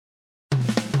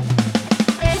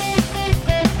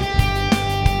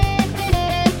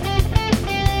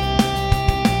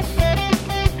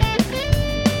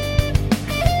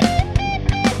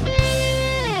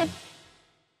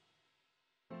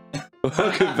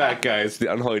Welcome back, guys, to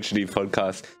the Unholy Trinity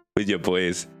podcast with your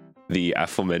boys, the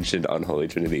aforementioned Unholy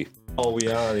Trinity. Oh, we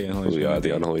are the Unholy Trinity. We are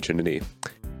the Unholy Trinity.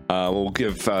 We'll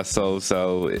give ourselves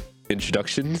our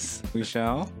introductions. We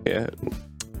shall. Yeah.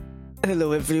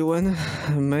 Hello, everyone.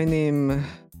 My name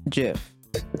Jeff.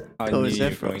 I Oh, knew you were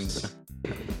Zephyros.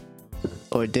 going to.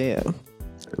 Or Dale.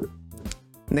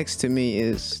 Next to me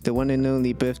is the one and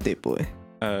only birthday boy.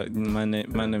 My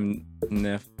name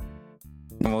Neff.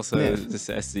 I'm also Neff. just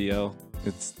SDL.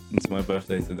 It's my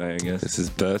birthday today, I guess. This is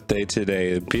birthday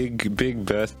today. Big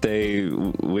birthday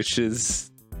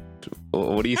wishes.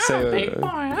 What do you say?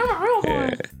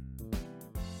 Yeah.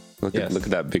 Look Yes. at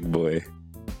that big boy.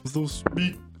 So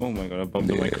speak. Oh my god, I bumped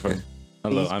the Yeah. microphone.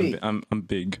 Hello, He's big. I'm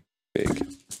big. Big.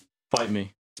 Fight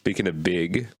me, Speaking of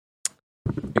big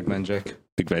man Jack.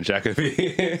 man Jacoby.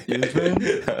 Yes, man.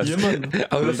 Yeah, man.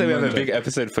 I was gonna say we have a Big man big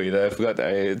episode for you there. I forgot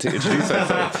to introduce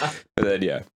myself. But then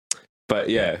yeah. But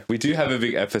yeah, we do have a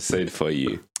big episode for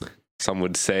you. Some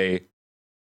would say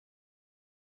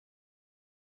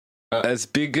as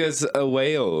big as a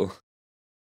whale.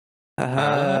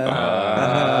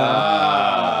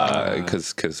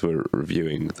 Because we're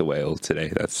reviewing The Whale today.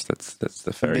 That's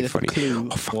the very funny. Clue.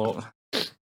 Oh, fuck. Well, Funny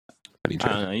I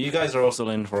joke. don't know. You guys are also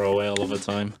in for a whale of a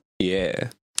time. Yeah.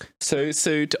 So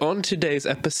on today's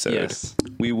episode, Yes.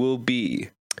 we will be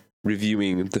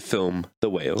reviewing the film The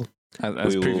Whale. As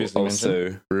we will previously mentioned,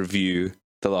 also review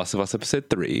The Last of Us episode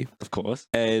 3. of course.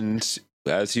 And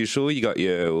as usual,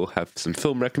 we'll have some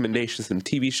film recommendations, some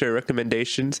TV show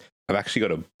recommendations. I've actually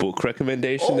got a book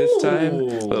recommendation this time. A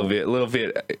little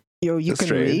bit. Yo, you can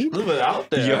Strange. read? A little bit out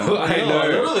there. Yo, I know. A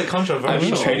little bit I've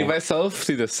controversial. been training myself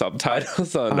through the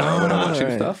subtitles on when I'm watching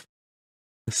right. stuff.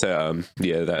 So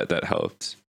yeah, that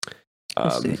helps.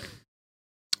 I see.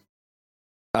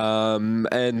 And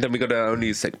then we got our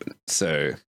news segment.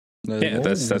 So yeah,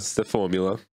 that's the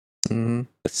formula. Mhm.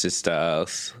 Let's just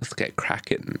let's get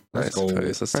cracking. I Let's go.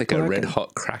 suppose. Let's take Crack a red crackin'.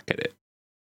 hot crack at it.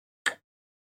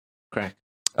 Crack.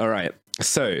 All right.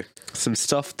 So some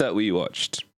stuff that we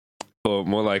watched, or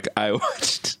more like I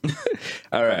watched.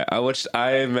 All right, I watched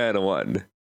Iron Man 1.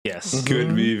 Yes. Good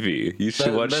Mhm. movie. You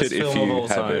should watch Best it if film of you all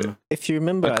haven't. time. If you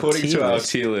remember, According to our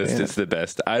tier list, yeah. it's the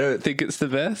best. I don't think it's the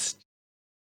best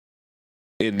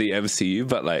in the MCU,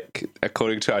 but like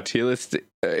according to our tier list,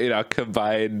 in our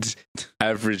combined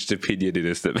averaged opinion, it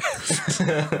is the best.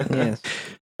 Yes.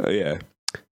 Oh, yeah,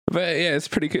 but yeah, it's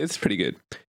pretty good. It's pretty good.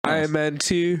 Iron Man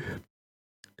 2.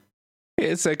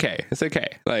 It's okay. It's okay.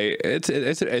 Like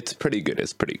it's pretty good.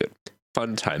 It's pretty good.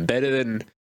 Fun time. Better than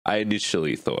I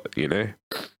initially thought.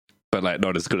 But like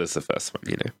not as good as the first one.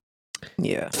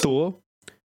 Yeah. Thor,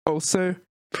 also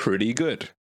pretty good.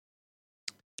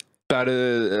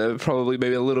 Better, probably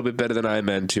maybe a little bit better than Iron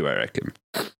Man 2, I reckon.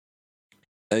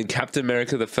 And Captain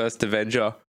America: The First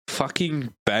Avenger,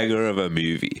 fucking banger of a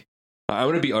movie. I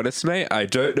want to be honest, mate. I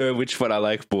don't know which one I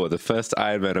like more, the first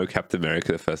Iron Man or Captain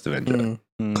America: The First Avenger. Mm.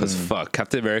 Because fuck,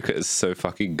 Captain America is so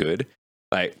fucking good.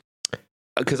 Like,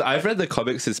 because I've read the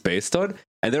comics it's based on,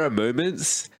 and there are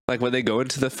moments like when they go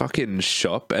into the fucking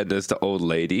shop and there's the old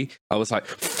lady. I was like,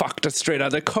 fuck, that's straight out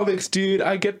of the comics, dude.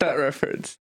 I get that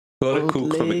reference. A lot of Old cool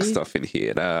comic lady? stuff in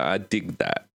here, and I dig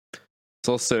that. There's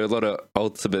also a lot of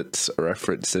ultimate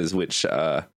references, which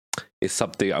is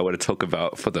something I want to talk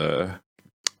about for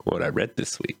what I read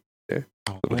this week.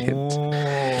 Little hint.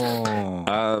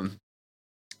 Oh.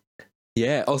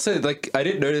 Yeah, also, like, I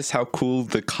didn't notice how cool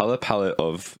the color palette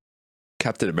of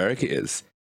Captain America is.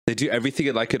 They do everything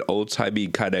in, like, an old-timey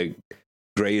kind of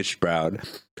grayish brown.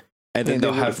 And then Yeah, they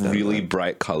they'll would've have done really that.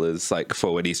 bright colors, like,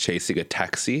 for when he's chasing a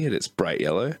taxi and it's bright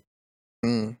yellow.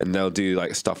 Mm. And they'll do,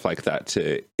 like, stuff like that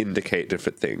to indicate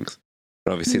different things.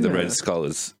 And obviously, the Yeah. Red Skull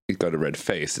he's got a red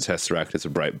face. The Tesseract is a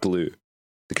bright blue.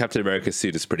 The Captain America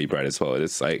suit is pretty bright as well.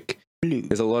 It's like, Blue.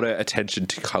 there's a lot of attention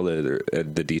to color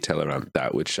and the detail around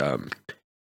that, which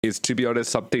is, to be honest,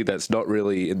 something that's not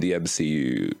really in the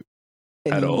MCU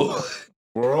at all.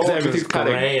 We're all Everything's just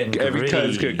grey and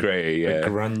everything's gritty. grey. We're Yeah,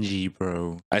 grungy,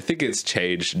 bro. I think it's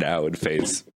changed now in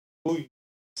phase.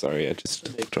 Sorry, I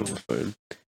just dropped the phone.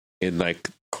 In like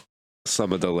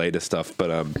some of the later stuff, but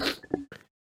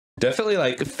definitely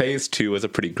like phase 2 was a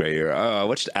pretty great year. Oh, I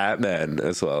watched Ant-Man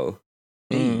as well,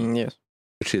 Yes.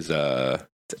 which is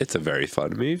it's a very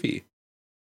fun movie.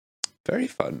 Very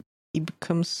fun. He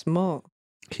becomes small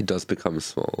He does become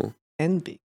small and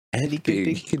big. and He can big.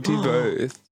 be- He can do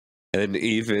both, and then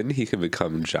even he can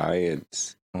become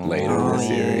giant later in Oh, the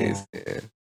yeah. series. Yeah.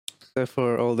 So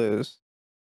for all those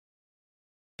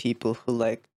people who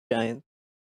like giants,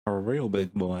 A real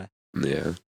big boy.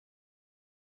 Yeah.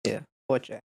 watch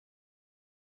out.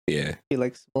 Yeah. If you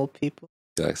like small people,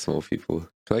 You like small people.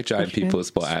 I like giant Okay. people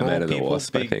spot Ant-Man and the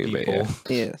Wasp, I think. But yeah.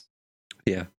 Yes.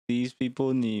 Yeah. These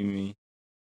people need me.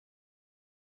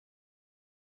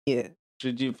 Yeah.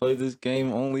 Should you play this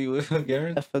game only with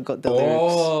Gareth? I forgot the lyrics.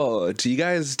 Oh, do you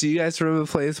guys remember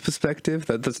Player's Perspective?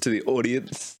 That's to the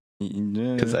audience.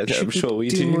 Because I'm Should sure we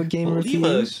do do. more game Leave a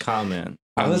reviews. comment.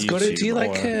 I on was going to YouTube do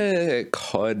like or- a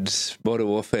COD Modern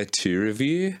Warfare 2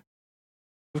 review,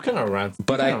 We've kind of ranted,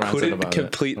 but I couldn't about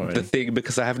complete it the thing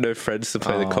because I have no friends to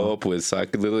play the Oh. co-op with, so I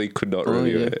literally could not Oh,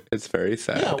 review yeah. it. It's very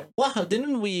sad. Yeah, wow!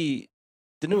 Didn't we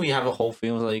have a whole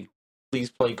thing like,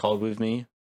 please play COD with me,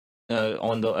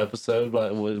 on the episode,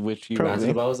 but which you Probably. ranted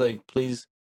about? I was like, please,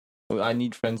 I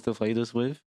need friends to play this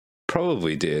with.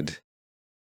 Probably did.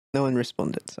 No one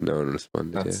responded. So. No one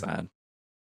responded. That's Yeah. sad.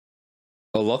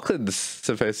 Oh, Lachlan's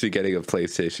supposed to be getting a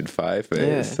PlayStation 5, man.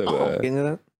 Yeah. So Into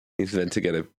that? he's meant to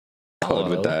get a COD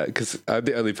with that because I'm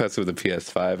the only person with a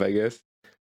PS5, I guess.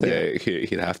 So Yeah.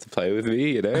 he'd have to play with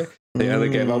me, you know? The only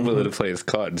game I'm willing to Mhm. play is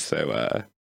COD, so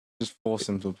Just force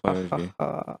him to play with you.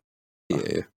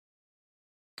 yeah.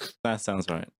 That sounds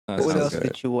right. That What sounds else good.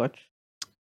 did you watch?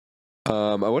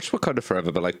 I watched Wakanda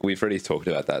Forever, but like we've already talked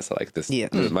about that, so like this, Yeah.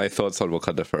 my thoughts on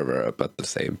Wakanda Forever are about the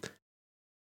same.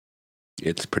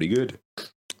 It's pretty good.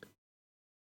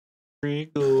 Pretty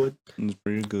good. It's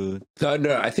pretty good.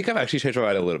 No, I think I've actually changed my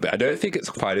mind a little bit. I don't think it's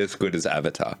quite as good as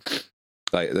Avatar,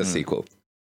 like the sequel.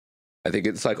 I think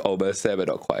it's like almost there, but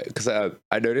not quite. Because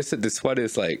I noticed that this one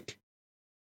is like,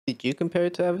 Did you compare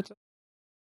it to Avatar?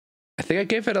 I think I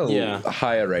gave it a Yeah.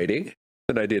 higher rating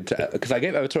than I did to, because I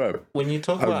gave Avatar When you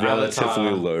talk a about relatively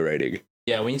Avatar, low rating.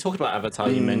 yeah, when you talked about Avatar,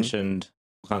 you Mm. mentioned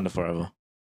Wakanda Forever.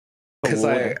 Because Oh,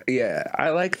 I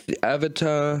like the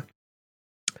Avatar.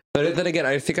 But then again,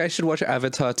 I think I should watch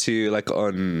Avatar 2 like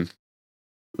on,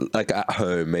 like at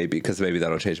home maybe, because maybe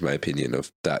that'll change my opinion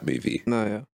of that movie. No,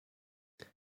 yeah.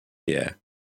 Yeah.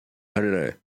 I don't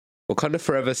know. Wakanda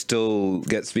Forever still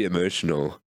gets me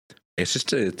emotional. It's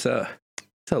just it's a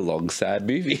long, sad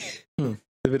movie. Hmm.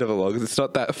 A bit of a long. It's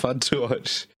not that fun to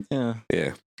watch. Yeah.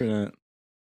 Yeah. Brilliant.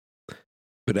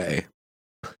 But hey,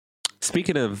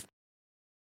 speaking of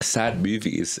sad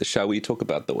movies, shall we talk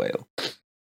about The Whale?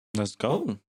 Let's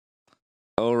go.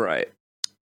 All right.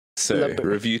 So, Love it.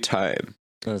 review time.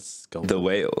 Let's go. The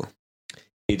Whale.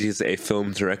 It is a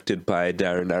film directed by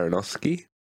Darren Aronofsky,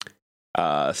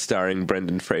 starring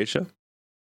Brendan Fraser.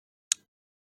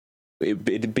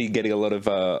 It'd be getting a lot of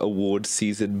award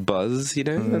season buzz, you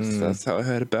know? That's how I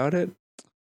heard about it.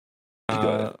 You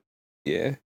got it.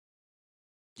 Yeah.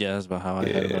 Yeah, that's about how I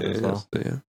heard about it as well.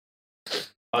 Yeah.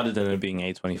 Other than it being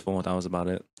A24, that was about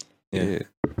it. Yeah.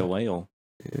 The Whale.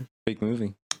 Yeah. Big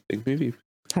movie. Big movie.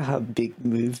 Haha, big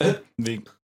move. Big.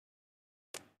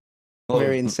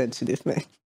 Very insensitive, man.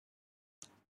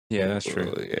 Yeah, that's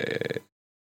true. Oh, yeah.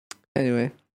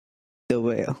 Anyway, The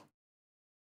Whale.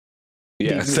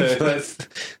 Yeah, Big so movie.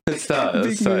 let's start.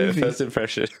 Big movie. First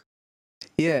impression.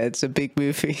 Yeah, it's a big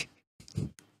movie.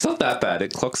 It's not that bad.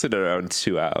 It clocks in around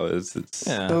 2 hours. It's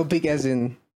Yeah. Oh, big as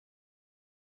in,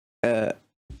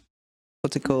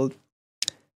 what's it called?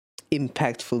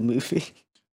 Impactful movie.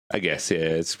 I guess, yeah,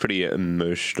 it's pretty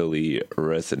emotionally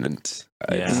resonant,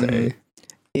 I'd Yeah. say. Mhm.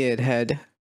 Yeah, it had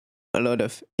a lot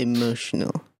of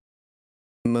emotional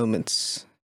moments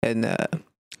and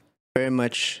very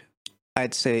much,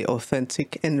 I'd say,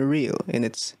 authentic and real in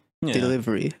its Yeah.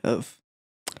 delivery of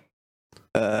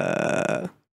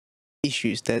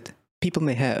issues that people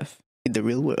may have in the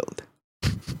real world.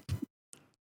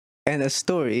 And a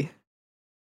story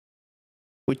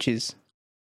which is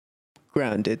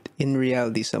grounded in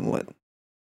reality somewhat.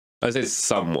 I'd say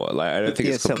somewhat. Like, I don't think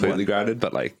Yeah, it's completely somewhat. grounded,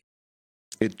 but like,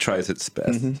 it tries its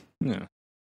best. Mhm. Yeah.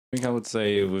 I think I would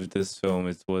say with this film,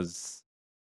 it was,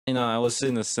 I was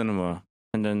in the cinema,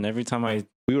 and then every time I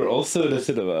We were also in a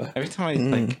cinema.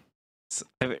 Mm.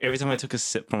 every time I took a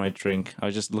sip from my drink, I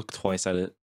would just look twice at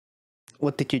it.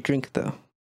 What did you drink though?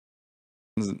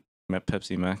 My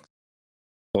Pepsi Max.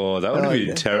 Oh, that would Oh, be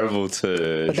yeah. terrible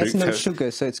to But that's drink. no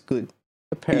sugar, so it's good.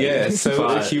 Apparently. Yeah, so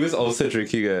But- he was also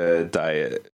drinking a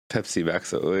diet Pepsi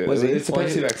Max. Was it? It's a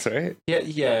Pepsi Max, right?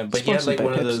 Yeah, but he had Sponsored like by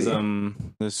one of those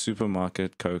Pepsi. the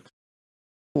supermarket Coke.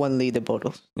 1 liter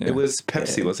bottles. Yeah. It was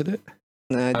Pepsi, Yeah. wasn't it?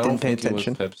 No, I I don't didn't pay think it was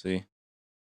attention. Pepsi.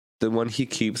 The one he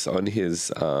keeps on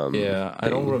his Yeah, I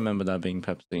don't thing. remember that being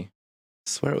Pepsi. I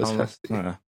swear it was Pepsi.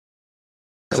 Yeah.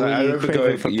 'Cause Were I you remember craving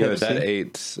going, for yo, Pepsi? that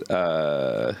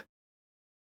ate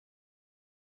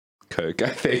Coke, I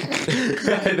think.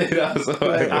 I think that was what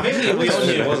Like, I think we all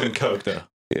knew it wasn't Coke though.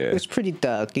 It Yeah. was pretty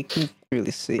dark. You couldn't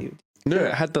really see it. No,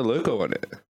 it had the logo on it.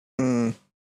 Mm.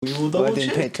 We will Well, I double didn't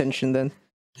pay check. attention then.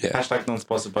 Yeah. Hashtag not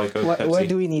sponsored by Coke. Why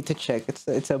do we need to check?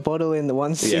 It's a bottle in the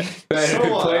one C. Yeah.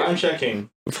 So what? I'm checking.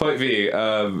 Point B.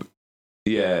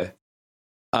 Yeah.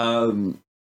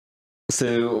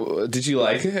 So, did you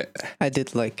like it? I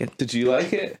did like it. Did you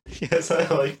like it? Yes, I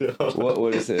like it.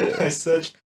 What is it? I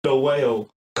searched the whale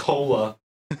cola.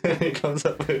 It comes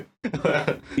up with.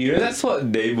 You know that's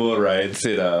what Namor writes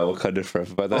in Wakanda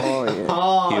Forever, by the way. Oh yeah.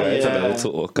 Oh, He writes on a yeah.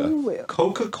 little orca. Ooh,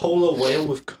 Coca-Cola whale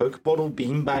with Coke bottle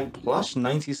beanbag plush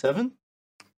 97.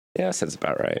 Yeah, that sounds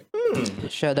about right.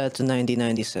 Shout out to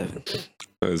 1997.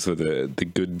 Those were the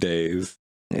good days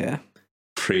Yeah.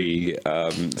 pre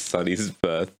Sonny's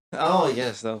birth. Oh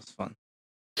yes, that was fun.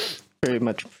 Very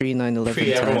much pre 9/11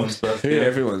 Pre everyone's times. birthday. Pre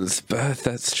everyone's birth.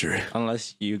 That's true.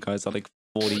 Unless you guys are like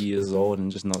 40 years old and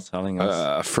just not telling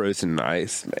us. Frozen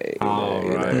ice, mate. Oh,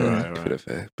 right.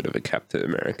 Bit of a Captain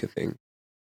America thing.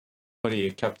 What are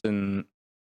you, Captain?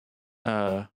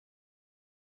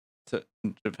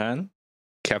 Japan?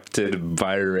 Captain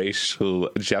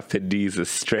biracial Japanese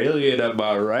Australian, am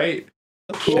I right?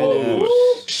 Shout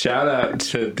Shout out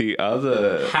to the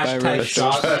other Hashtag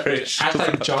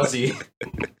biracial- Jazzy.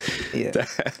 Yeah.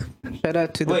 Shout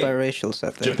out to the Wait. biracials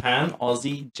out there. Japan,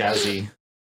 Aussie, Jazzy.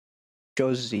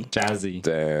 Josie. Jazzy.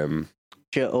 Damn.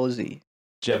 Ozzy.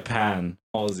 Japan,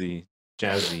 Aussie,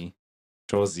 Jazzy.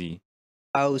 Josie.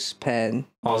 Auspan.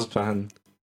 Ozpan.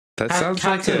 That sounds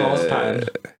like Captain Ozpan.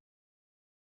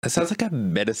 That sounds like a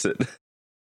medicine.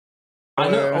 I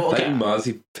know. Or- Oh, okay. Like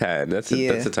marzipan. That's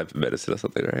Yeah. a type of medicine or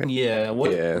something, right? Yeah.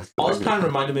 What? Yeah. Ozpan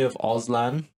reminded me of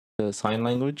Ozlan, the sign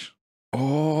language.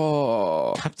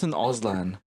 Oh. Captain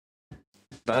Ozlan.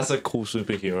 That's a cool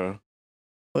superhero.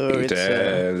 Or it's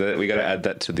Damn. We gotta add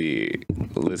that to the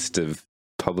list of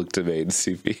public domain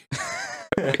Sufi.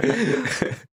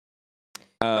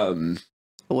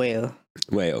 whale.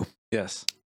 Whale. Yes.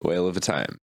 Whale of a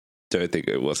Time. Don't think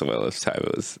it was a Whale of a Time.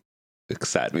 It was a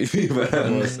sad movie. But,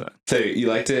 What was that? so you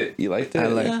liked it? You liked it? I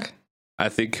like. Yeah. I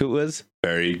think it was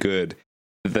very good.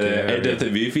 The Very. end of the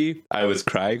movie, I was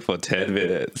crying for 10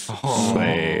 minutes. Oh.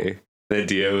 Like, the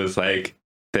deer was like,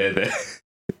 there.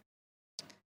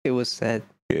 It was sad.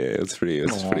 Yeah, it was pretty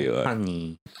Aw,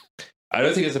 honey. I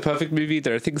don't think it's a perfect movie.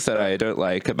 There are things that I don't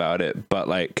like about it, but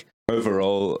like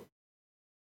overall,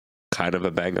 kind of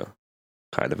a banger.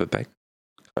 Kind of a bang.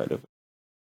 Kind of.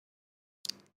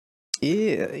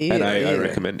 Yeah. And I yeah.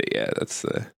 recommend it. Yeah, that's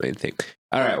the main thing.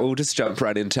 All right, we'll just jump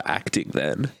right into acting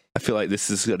then. I feel like this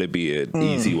is going to be an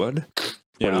easy one. What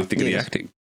do Yeah. you think of the Yeah.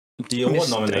 acting? The award Mr.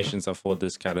 nominations are for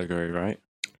this category, right?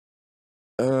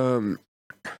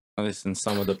 At least in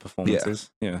some of the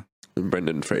performances. Yeah.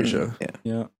 Brendan Fraser. Yeah.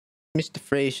 Yeah. Mr.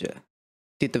 Fraser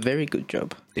did a very good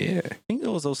job. Yeah. I think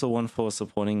there was also one for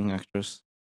supporting actress.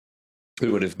 It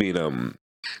would have been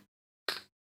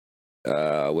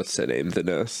what's her name? The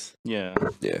nurse. Yeah.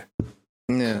 Yeah.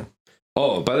 Yeah.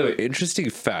 Oh, by the way, interesting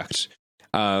fact.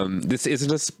 This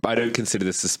isn't I don't consider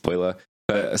this a spoiler,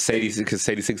 but Sadie, because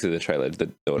Sadie sings in the trailer,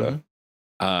 the daughter.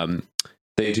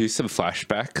 They do some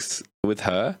flashbacks with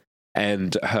her,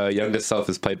 and her younger self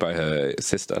is played by her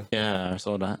sister. Yeah, I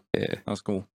saw that. Yeah, That's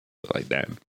cool. like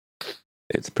damn,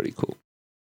 it's pretty cool.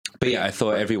 But yeah, I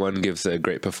thought everyone gives a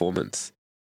great performance.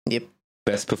 Yep.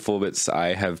 Best performance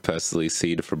I have personally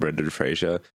seen from Brendan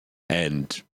Fraser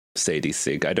and Sadie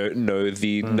Sink. I don't know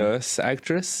the nurse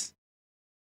actress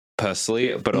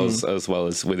personally, but as well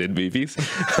as within movies.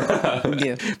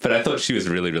 Yeah. But I thought she was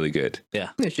really, really good. Yeah,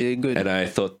 she did good. And I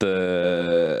thought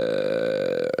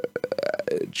the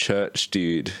church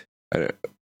dude, I don't.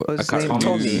 What's I his can't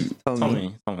name? use-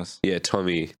 Tommy. Thomas. Yeah,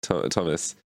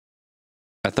 Thomas.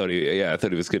 I thought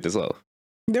he was good as well.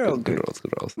 They're all good.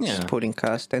 Good roles. Yeah. Supporting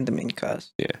cast and the main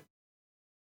cast. Yeah.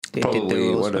 They did their Probably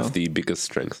roles one well. of the biggest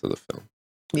strengths of the film.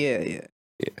 Yeah.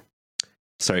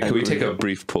 Sorry, I can we agree. take a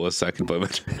brief pause so I can blow my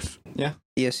nose?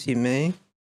 Yes, you may.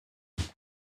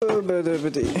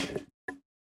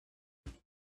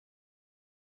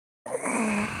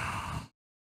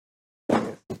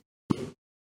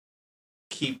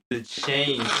 Keep the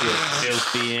change, you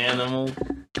filthy animal.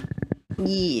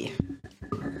 Yeah.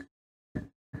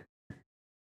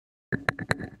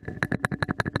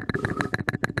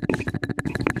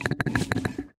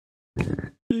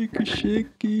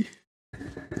 Shaky.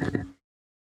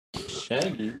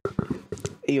 Shaggy.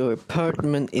 Your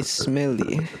apartment is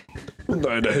smelly.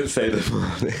 No, don't say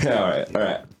the All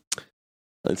right.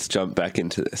 Let's jump back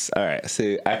into this. All right,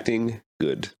 so acting,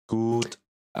 good. Good.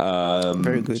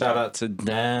 Very good. Shout out to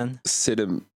Dan.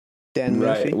 Dan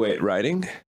Murphy. Writing?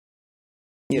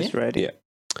 Yes, right. Yeah.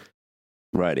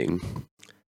 Writing.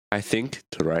 I think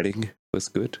the writing was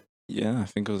good. Yeah, I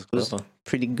think it was Was clever.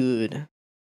 pretty good.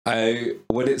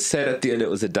 when it said at the end it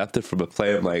was adapted from a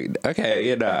play, I'm like, okay,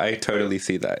 yeah, no, I totally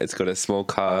see that. It's got a small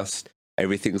cast,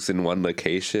 everything's in one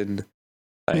location.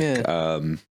 Like,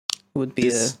 would be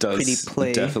this a pretty does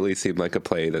play. definitely seem like a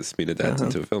play that's been adapted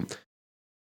into a film.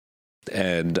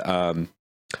 And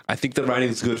I think the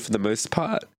writing's good for the most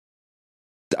part.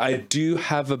 I do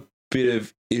have a bit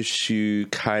of issue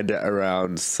kind of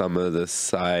around some of the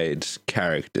side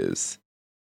characters.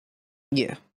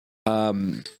 Yeah.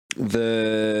 The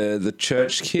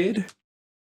church kid,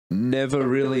 never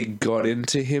really got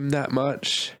into him that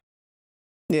much.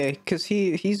 Yeah, because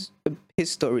his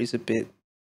story's a bit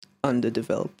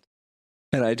underdeveloped.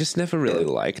 And I just never really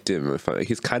liked him.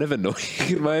 He's kind of annoying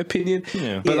in my opinion.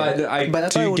 Yeah. But I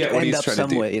do get what he's trying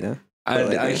to do. You know?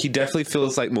 And he definitely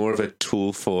feels like more of a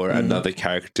tool for another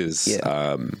character's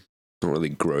not really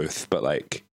growth, but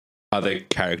like other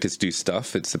characters do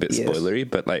stuff. It's a bit spoilery,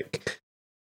 but like,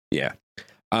 yeah.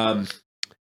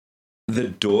 The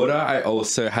daughter I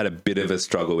also had a bit of a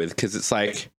struggle with because it's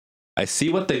like I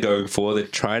see what they're going for. They're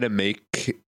trying to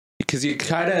make, because you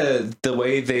kind of, the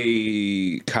way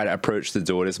they kind of approach the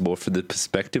daughter is more from the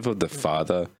perspective of the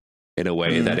father in a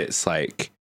way that it's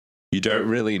like you don't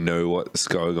really know what's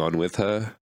going on with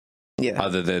her. Yeah.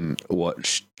 Other than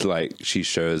what she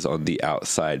shows on the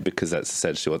outside, because that's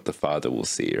essentially what the father will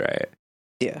see, right?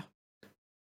 Yeah.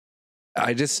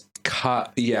 I just can't.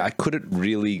 Yeah, I couldn't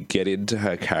really get into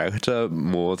her character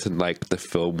more than like the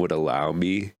film would allow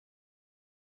me.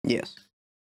 Yes.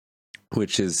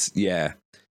 Which is, yeah.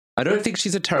 I don't think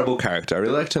she's a terrible character. I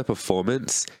really liked her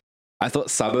performance. I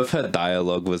thought some of her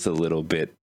dialogue was a little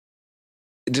bit.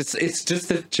 It's just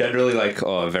a generally like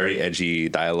very edgy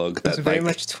dialogue. It's very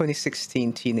much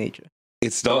 2016 teenager.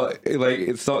 It's not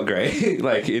great.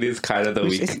 Like it is kind of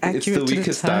it's the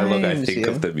weakest dialogue I think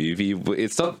of the movie.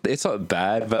 It's not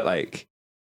bad, but like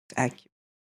it's accurate.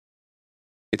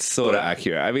 It's sort of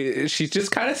accurate. I mean, she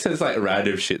just kind of says like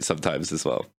random shit sometimes as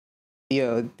well.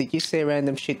 Yo, did you say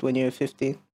random shit when you were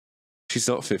 15? She's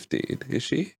not 15, is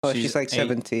she? Oh, she's like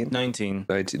 17. 19.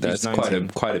 19. That's 19.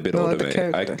 quite a bit older, mate.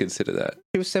 I can consider that.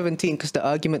 She was 17 because the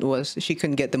argument was she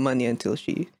couldn't get the money until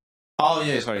she... Oh,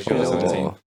 yeah, sorry. She was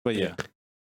 17. But yeah.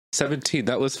 17,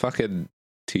 that was fucking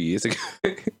 2 years ago.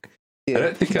 Yeah. I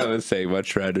don't think I was saying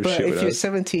much random but shit. But if you're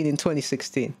 17 in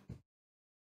 2016...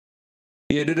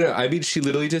 Yeah, no. I mean, she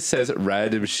literally just says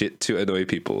random shit to annoy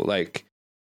people. Like...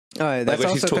 Oh, that's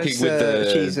like also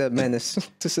because she's a menace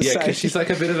to society. Yeah, because she's like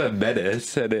a bit of a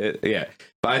menace, and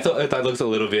But I thought that looks a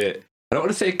little bit. I don't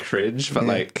want to say cringe, but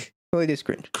like. Well, it is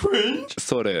cringe. Cringe,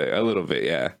 sort of a little bit,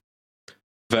 yeah.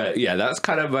 But yeah, that's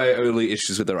kind of my only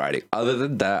issues with the writing. Other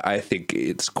than that, I think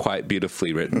it's quite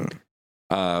beautifully written.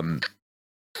 I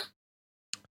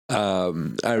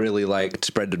really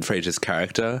liked Brendan Fraser's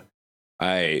character.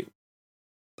 I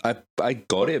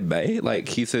got him, mate. Like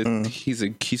he's a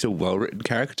well written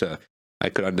character. I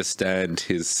could understand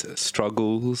his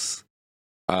struggles.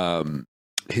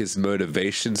 His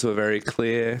motivations were very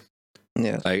clear.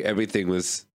 Yeah, like everything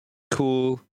was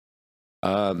cool.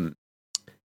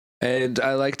 And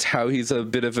I liked how he's a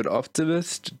bit of an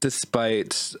optimist,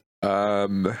 despite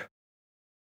being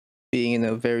in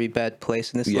a very bad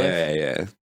place in his life. Yeah.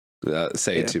 Without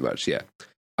saying too much, yeah.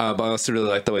 I also really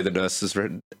like the way the nurse was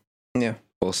written. Yeah.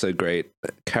 Also great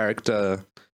character.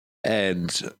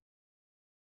 And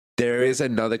there is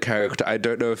another character. I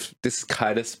don't know if this is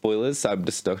kind of spoilers, so I'm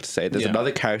just not to say. There's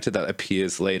another character that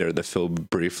appears later in the film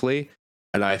briefly,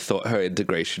 and I thought her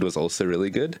integration was also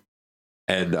really good.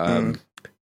 And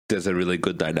there's a really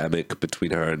good dynamic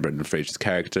between her and Brendan Fraser's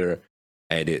character.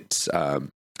 And it's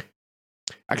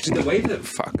actually the way that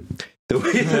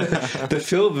the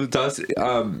film does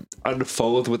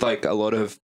unfold with like a lot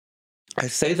of, I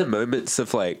say the moments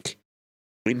of like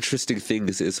interesting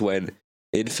things is when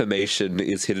information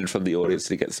is hidden from the audience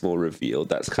and it gets more revealed.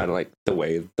 That's kind of like the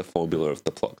way the formula of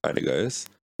the plot kind of goes.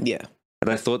 Yeah.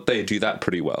 And I thought they do that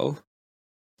pretty well.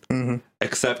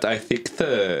 Except I think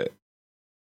the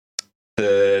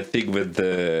thing with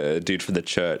the dude from the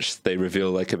church, they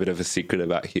reveal like a bit of a secret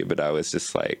about him, and I was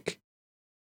just like,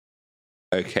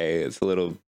 okay, it's a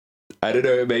little, I don't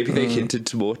know, maybe they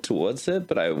hinted more towards it,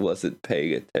 but I wasn't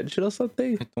paying attention or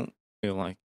something. I don't feel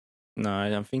like. No,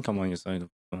 I think I'm on your side.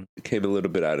 It came a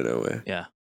little bit out of nowhere. Yeah.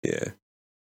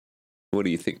 What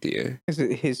do you think, dear? Is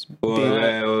it his?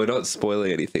 Well, not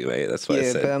spoiling anything, mate. That's what I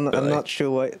said. But I'm like, not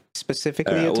sure what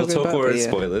specifically you're we'll talking talk about. more in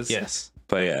spoilers. Yes.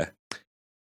 But yeah.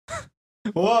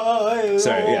 Why?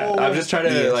 Sorry, yeah. I'm just trying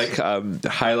to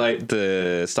highlight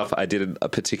the stuff I didn't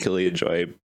particularly enjoy,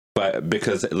 but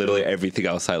because literally everything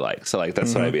else I like. So like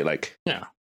that's what I mean. Like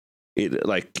it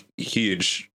like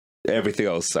huge. Everything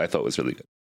else I thought was really good.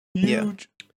 Yeah.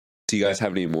 Do you guys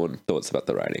have any more thoughts about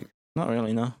the writing? Not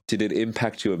really, no. Did it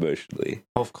impact you emotionally?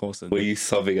 Of course it Were did. you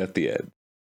sobbing at the end?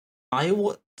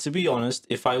 To be honest,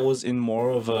 if I was in more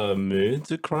of a mood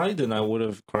to cry, then I would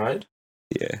have cried.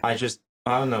 Yeah. I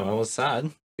don't know, I was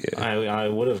sad. Yeah. I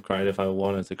would have cried if I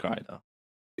wanted to cry, though.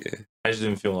 Yeah. I just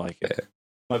didn't feel like it. Yeah.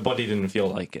 My body didn't feel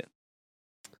like it.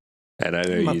 And I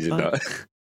know My you did body- not.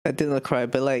 I did not cry,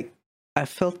 but like I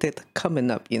felt it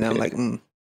coming up. I'm like,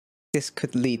 this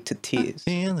could lead to tears.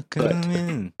 Feel it But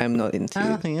coming. I'm not in I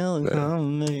tears. feel it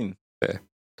coming. Yeah.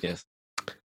 Yes.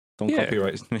 Don't Yeah.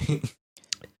 copyright me.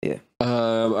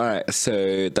 All right,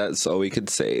 so that's all we could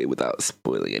say without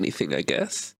spoiling anything, I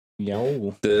guess.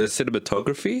 Yo. The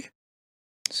cinematography,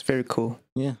 It's very cool.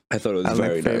 I thought it was I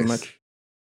very like very nice. much.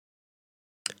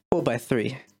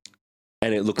 4x3.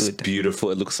 And it looks Good.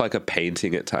 beautiful. It looks like a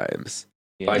painting at times.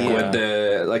 Like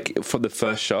Yeah. when from the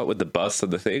first shot with the bus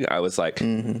and the thing, I was like,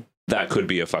 Mm-hmm. that could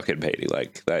be a fucking painting.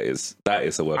 Like that is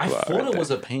a work I of art. thought right it there.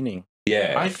 was a painting.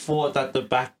 Yeah. I thought that the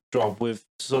backdrop with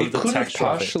sort of It the could have texture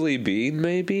of it. partially been,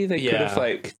 maybe. They could have,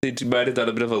 Yeah. they might have done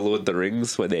a bit of a Lord of the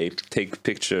Rings where they take a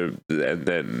picture and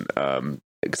then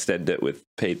extend it with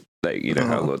paint, like, you know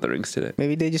how Oh. Lord of the Rings did it.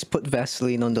 Maybe they just put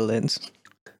Vaseline on the lens.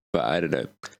 But I don't know.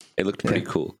 It looked pretty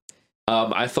cool.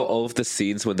 I thought all of the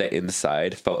scenes when they're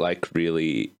inside felt like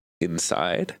really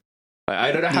inside.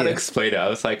 I don't know how to Yeah. explain it. I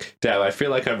was like, damn, I feel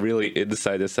like I'm really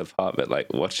inside this apartment,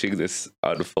 like watching this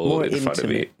unfold More in front of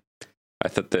me. intimate. I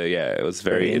thought it was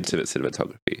very Very intimate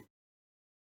cinematography.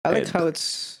 I like And- how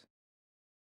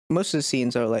most of the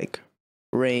scenes are like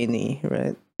rainy,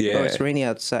 right? Yeah. Or it's rainy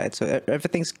outside, so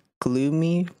everything's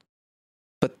gloomy,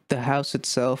 but the house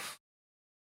itself,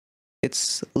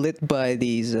 it's lit by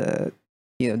these, the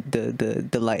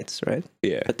lights, right?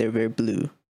 Yeah. But they're very blue.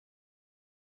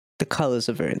 The colors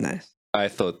are very nice, I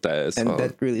thought that as and well.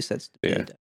 that really sets the Yeah.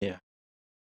 mood.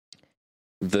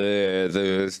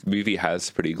 The movie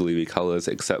has pretty gloomy colors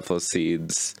except for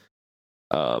scenes.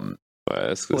 Well, I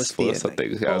was going to Towards the spoil end,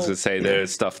 something. like- I was going to say yeah.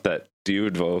 there's stuff that do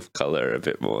involve color a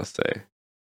bit more. So,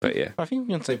 but yeah, I think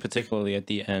we can say particularly at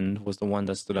the end was the one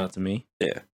that stood out to me.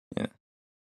 yeah.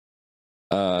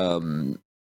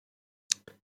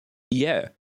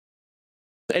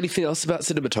 Anything else about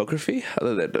cinematography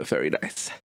other than very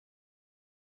nice?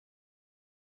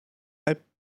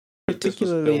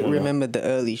 Particularly film or not? remember the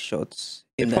early shots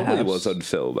in It the probably house. was on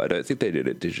film. I don't think they did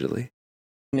it digitally.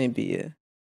 Maybe, yeah.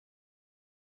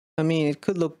 I mean, it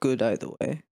could look good either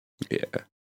way. Yeah. But,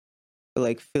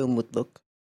 like film would look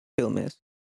film-esque.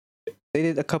 They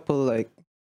did a couple like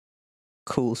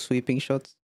cool sweeping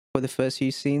shots for the first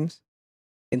few scenes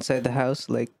inside the house,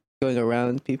 like going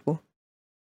around people.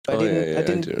 But Oh, yeah, I I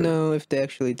didn't do. know if they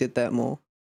actually did that more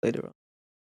later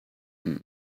on.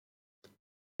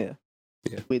 Yeah.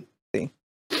 Yeah. Weird thing.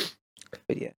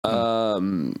 But yeah.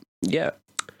 Yeah.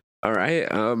 All right.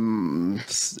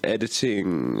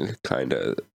 Editing kind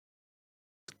of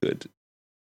good.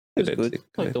 It was good. editing.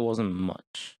 Like there wasn't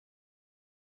much.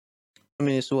 I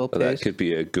mean, it's well Well, that paced. could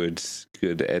be a good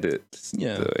edit.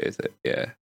 Yeah. though, is it?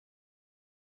 Yeah.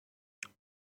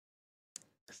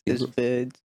 There's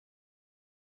birds.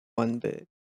 One bird.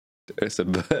 There's a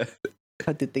bird.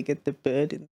 How did they get the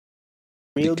bird in?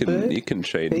 Real bird? You can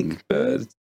train Fake bird?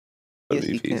 birds. For Yes,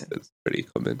 you movies. can. That's pretty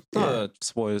common.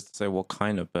 Spoilers to say what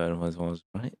kind of bird was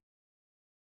right?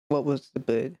 What was the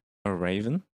bird? A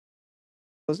raven?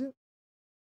 Was it?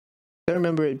 I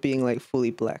remember it being like fully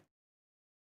black.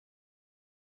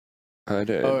 I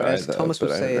don't Or as either, Thomas would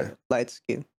but I don't say, know. light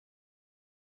skin.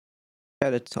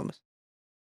 Shout out to Thomas.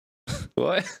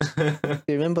 What? Do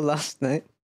you remember last night?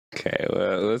 Okay,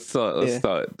 well, let's start.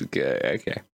 Yeah.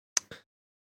 Okay.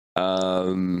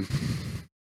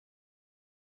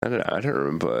 I don't know. I don't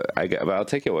remember. But I'll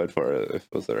take your word for it if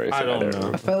it was the race. I don't know. I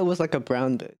remember. felt it was like a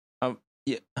brown bird.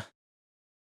 Yeah.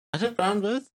 I said brown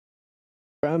bird?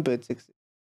 Brown birds exist.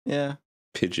 Yeah.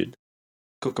 Pigeon.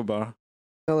 Kookaburra.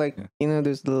 So like, Yeah.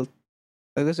 there's little,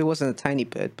 I guess it wasn't a tiny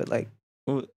bird, but like,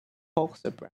 Well- hawks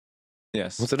are brown.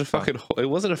 Yes. Was it a fucking? It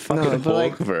wasn't a fucking but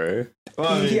hawk, like- bro.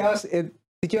 Did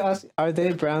you ask, are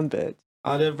they brown birds?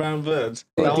 Are there brown birds?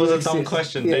 They That do was a exist. dumb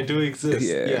question. Yeah. They do exist.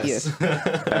 Yeah. Yes.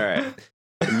 All right.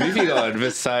 Moving on.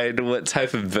 Beside what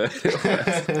type of bird it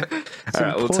was. All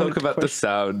right. We'll talk important about the question.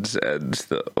 sound and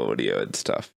the audio and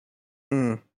stuff.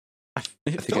 Mm. It I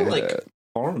think felt I like heard-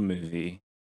 a horror movie.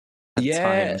 At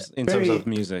Yeah, times, in terms very of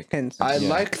music. Tense. I Yeah.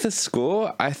 like the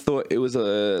score. I thought it was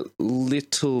a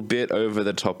little bit over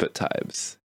the top at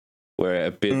times, where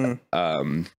a bit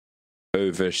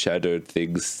overshadowed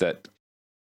things that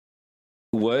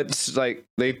weren't like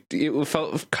it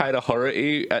felt kind of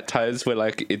horror-y at times where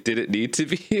like it didn't need to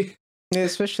be. Yeah,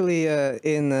 especially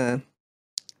in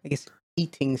I guess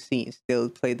eating scenes, they'll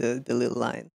play the little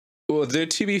line. Well, though,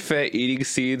 to be fair, eating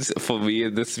scenes for me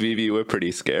in this movie were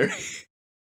pretty scary.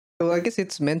 Well, I guess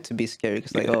it's meant to be scary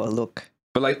because, like, oh look.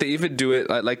 But like they even do it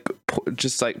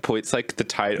just like points like the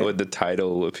title when the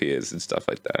title appears and stuff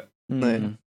like that.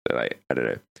 Mm. So, like I don't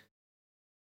know.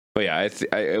 But yeah,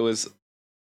 it was.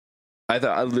 I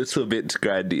thought a little bit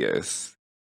grandiose.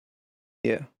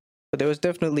 Yeah, but there was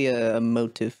definitely a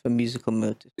motive, a musical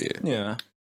motive. Yeah.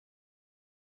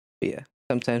 But yeah,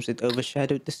 sometimes it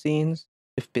overshadowed the scenes.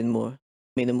 It's been more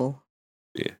minimal.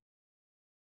 Yeah.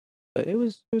 But it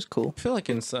was cool. I feel like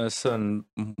in a certain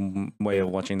way of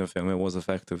watching the film, it was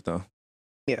effective though.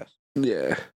 Yeah,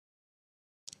 Yeah.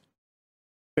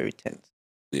 very tense.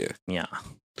 Yeah. Yeah.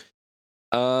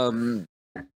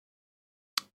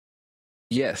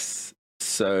 Yes.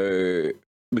 So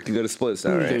we can go to spoilers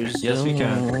now, right? Yes, we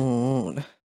can.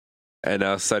 And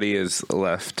now Sunny is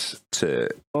left to.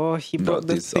 Oh, he brought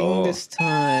the this- thing oh. this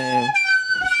time.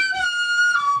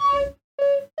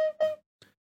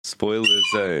 Spoiler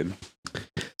zone.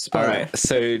 Spoiler. All right.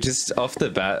 So just off the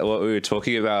bat, what we were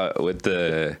talking about with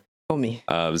the For me,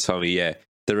 Tommy, yeah,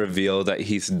 the reveal that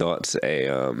he's not a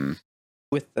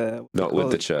with the not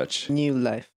with the church. new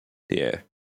life. Yeah.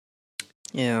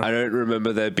 Yeah. I don't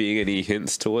remember there being any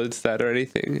hints towards that or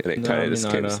anything, and it No, kind of me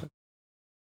just neither.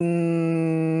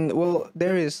 came. Well,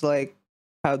 there is like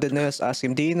how the nurse asked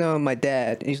him, "Do you know my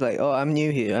dad?" He's like, "Oh, I'm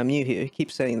new here. I'm new here." He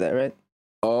keeps saying that, right?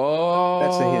 Oh,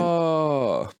 That's a hint.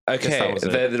 Okay, that was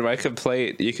it. then my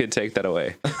complaint, you can take that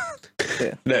away.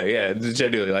 Yeah. No, yeah,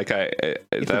 genuinely, like that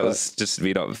forgot. was just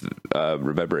me not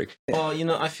remembering. Well,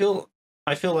 I feel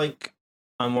like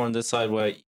I'm more on this side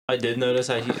where I did notice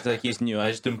that he's new.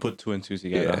 I just didn't put two and two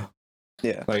together.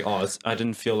 Yeah. Like, I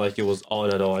didn't feel like it was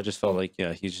odd at all. I just felt like,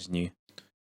 yeah, he's just new.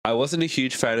 I wasn't a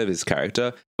huge fan of his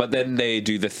character, but then they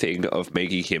do the thing of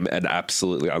making him an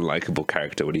absolutely unlikable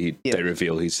character when they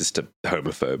reveal he's just a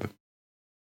homophobe.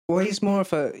 Well, he's more of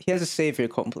he has a savior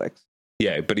complex.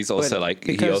 Yeah, but he's also But like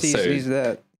because he's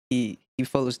that he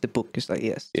follows the book. It's like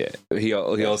yes. Yeah, he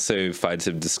also finds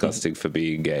him disgusting for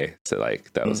being gay. So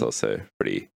like that was also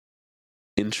pretty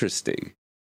interesting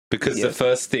because the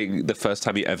first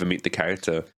time you ever meet the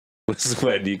character was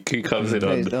when he comes in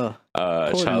on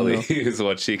Charlie who's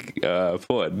watching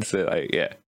porn. So like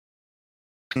yeah.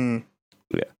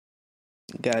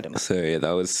 Got him. So yeah,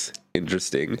 that was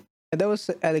interesting. And that was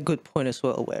at a good point as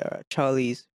well, where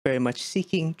Charlie's very much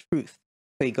seeking truth.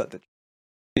 So he got the.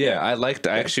 Yeah, I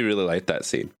actually really liked that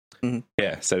scene. Mm-hmm.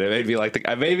 Yeah, so it made me like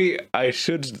maybe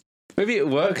it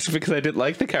worked because I didn't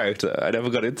like the character. I never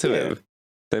got into him.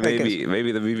 So maybe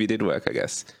the movie did work, I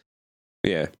guess.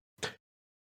 Yeah.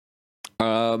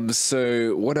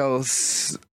 So what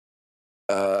else?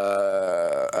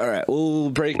 All right, we'll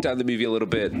break down the movie a little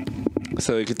bit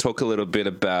so we could talk a little bit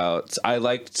about. I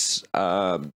liked.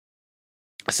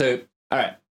 So all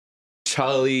right,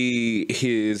 Charlie,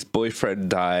 his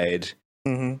boyfriend died.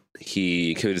 Mm-hmm.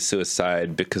 He committed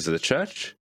suicide because of the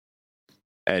church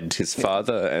and his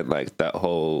father, and like that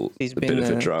whole He's bit of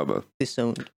a drama.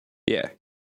 Disowned. Yeah,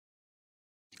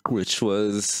 which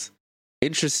was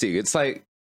interesting. It's like.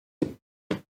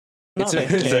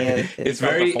 It's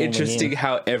very interesting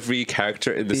how every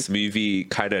character in this movie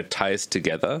kind of ties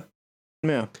together.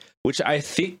 Yeah. Which I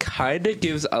think kind of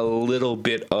gives a little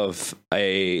bit of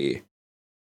a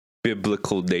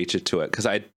biblical nature to it. Because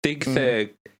I think there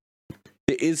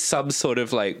is some sort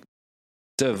of like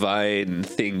divine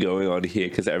thing going on here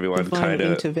because everyone kind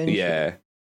of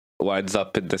winds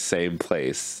up in the same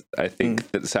place. I think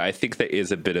I think there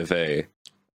is a bit of a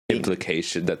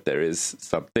implication that there is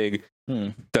something.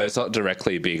 Though it's not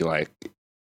directly being like,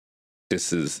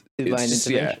 this is divine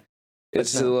intervention. Yeah,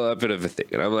 it's a little bit of a thing,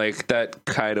 and I'm like that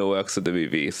kind of works with the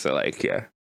movie. So like, yeah.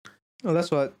 Well, that's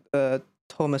what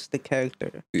Thomas, the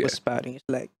character, was spouting. It's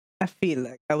like I feel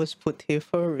like I was put here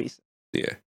for a reason.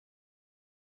 Yeah.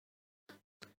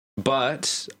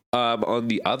 But on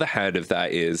the other hand of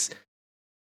that is,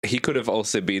 he could have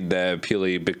also been there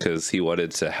purely because he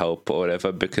wanted to help or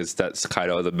whatever, because that's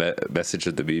kind of the message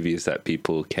of the movie is that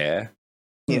people care.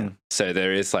 Yeah. So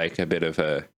there is like a bit of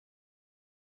a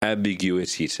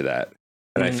ambiguity to that.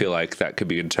 And I feel like that could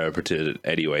be interpreted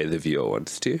any way the viewer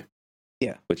wants to.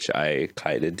 Yeah. Which I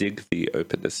kind of dig the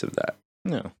openness of that.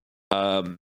 No.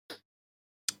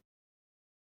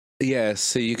 Yeah,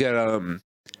 so you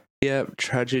get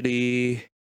tragedy.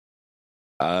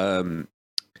 And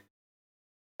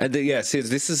then, see,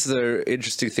 this is the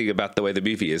interesting thing about the way the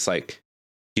movie is. Like,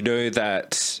 you know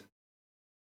that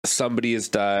somebody has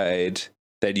died,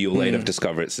 then you'll later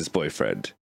discover it's his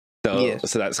boyfriend. So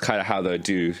that's kind of how they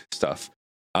do stuff.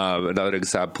 Another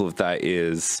example of that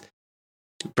is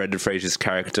Brendan Fraser's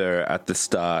character at the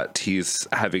start, he's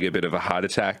having a bit of a heart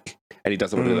attack and he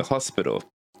doesn't want to go to the hospital.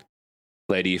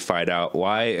 Later you find out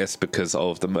why. It's because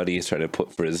of the money he's trying to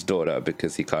put for his daughter,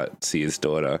 because he can't see his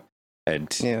daughter, and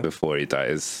before he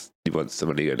dies he wants the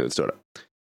money to go to his daughter.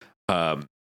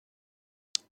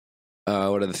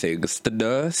 What are the things? The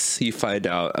nurse, you find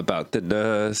out about the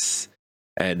nurse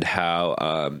and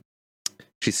how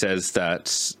she says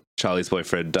that Charlie's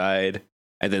boyfriend died,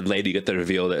 and then later you get the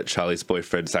reveal that Charlie's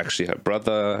boyfriend's actually her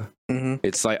brother.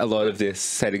 It's like a lot of this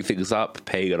setting things up,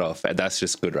 paying it off, and that's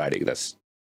just good writing. That's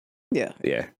Yeah.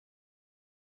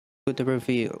 With the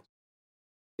reveal.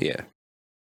 Yeah.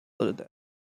 All of that.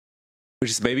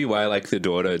 Which is maybe why like the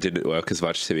daughter didn't work as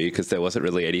much to me, because there wasn't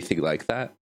really anything like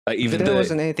that. Like even there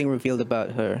wasn't anything revealed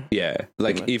about her. Yeah,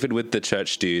 like even with the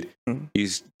church dude, you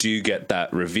do get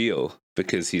that reveal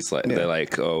because he's like, they're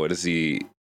like, oh, what is he?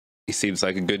 He seems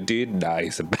like a good dude. Nah,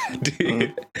 he's a bad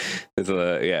dude.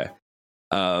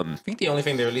 I think the only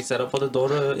thing they really set up for the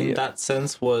daughter in that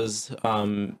sense was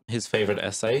his favorite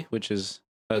essay, which is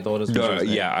her daughter's. No,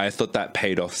 I thought that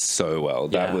paid off so well.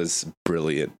 That was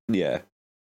brilliant. Yeah.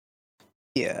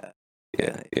 That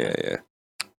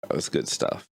was good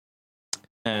stuff.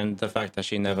 And the fact that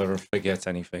she never forgets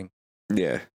anything.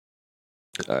 Yeah.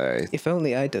 If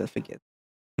only I don't forget.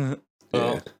 I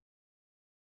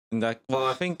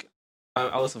think I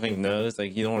also think it's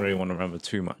like you don't really want to remember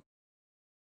too much.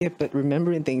 Yeah, but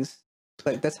remembering things,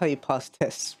 like that's how you pass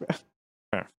tests, bro.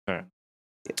 Fair.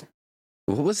 Yeah.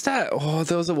 What was that? Oh,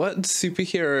 there was a what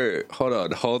superhero? Hold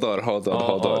on.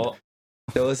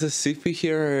 There was a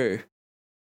superhero.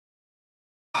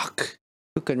 Fuck.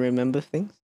 Who can remember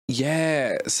things?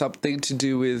 Yeah, something to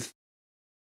do with.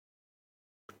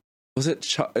 Was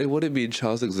it? It would have been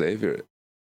Charles Xavier.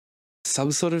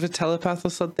 Some sort of a telepath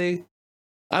or something.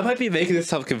 I might be making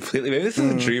this up completely. Maybe this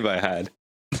is a dream I had.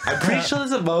 I'm pretty sure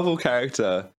there's a Marvel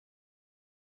character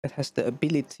that has the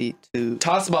ability to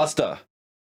Taskmaster.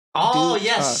 Oh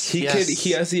yes, he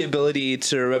has the ability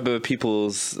to remember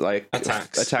people's like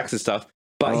attacks and stuff,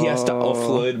 but he has to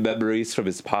offload memories from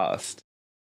his past.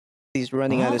 He's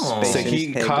running out of space, so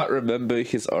he can't remember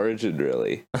his origin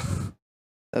really.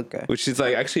 Okay, which is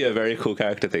like actually a very cool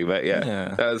character thing, but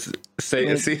that was see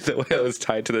the way it was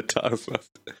tied to the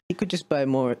Taskmaster. He could just buy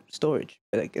more storage,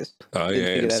 I guess. Oh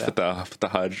yeah, just put the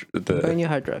hard on your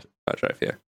hard drive. Hard drive,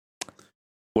 yeah.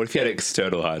 What if you had an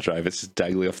external hard drive? It's just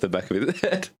dangling off the back of his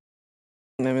head.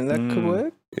 I mean, that could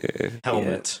work. Yeah.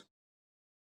 Helmet.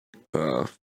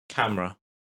 Camera.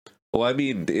 Well, I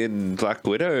mean, in Black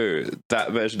Widow,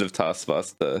 that version of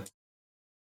Taskmaster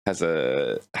has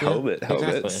a helmet.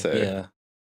 Exactly. So,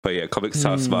 but yeah, Comics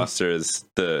Taskmaster is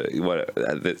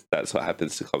that's what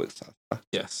happens to Comics Taskmaster.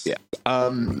 Yes. Yeah.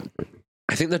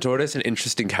 I think the daughter's an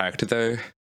interesting character though,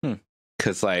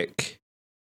 because like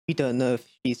we don't know if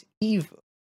she's evil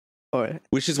or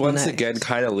which is once again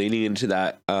kind of leaning into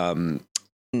that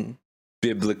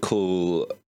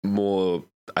biblical, more,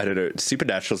 I don't know,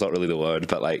 supernatural is not really the word,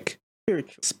 but like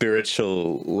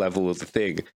spiritual level of the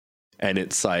thing. And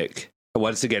it's like,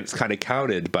 once again, it's kind of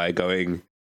countered by going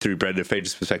through Brendan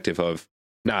Fraser's perspective of,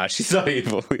 nah, she's not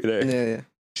evil, you know? Yeah.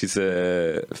 She's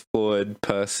a flawed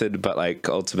person, but like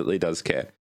ultimately does care.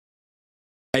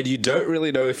 And you don't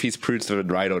really know if he's proven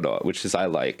right or not, which is I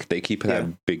like. They keep it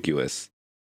ambiguous.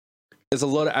 There's a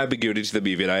lot of ambiguity to the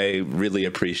movie, and I really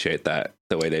appreciate that,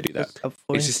 the way they do that. It's up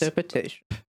for interpretation.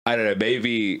 I don't know,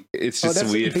 maybe it's just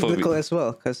weird for me. As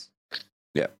well, because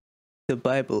the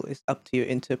Bible is up to your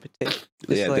interpretation.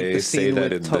 It's like they say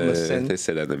that in they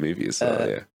say that in the movie as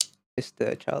well,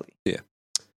 Mr. Charlie.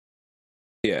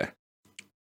 Yeah.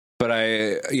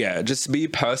 But just me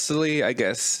personally, I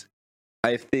guess,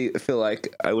 I feel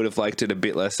like I would have liked it a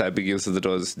bit less ambiguous of the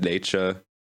daughter's nature,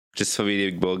 just for me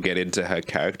to more get into her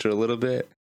character a little bit.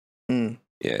 Yeah,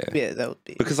 that would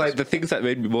be because like the things that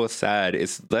made me more sad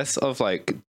is less of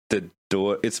like the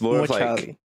daughter. It's more of like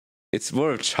Charlie. It's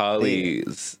more of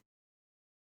Charlie's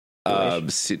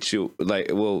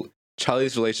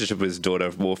Charlie's relationship with his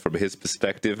daughter more from his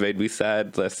perspective made me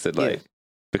sad, less than like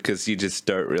because you just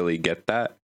don't really get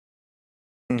that.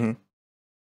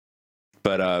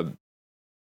 But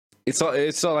it's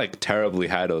not like terribly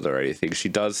handled or anything. She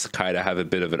does kind of have a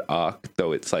bit of an arc,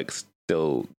 though it's like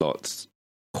still not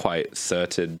quite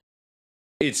certain.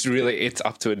 It's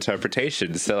up to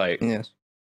interpretation. So like,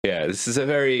 this is a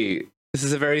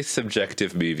very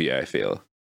subjective movie, I feel.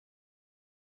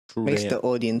 Makes the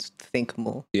audience think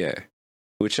more. Yeah,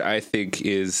 which I think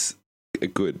is a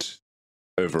good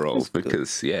overall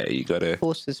because you gotta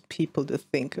forces people to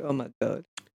think. Oh my god,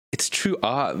 it's true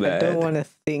art, man. I don't want to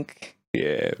think.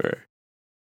 Yeah, bro.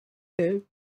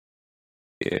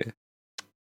 Yeah.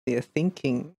 Yeah,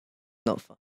 thinking not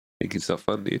fun. I think it's not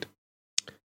fun, dude.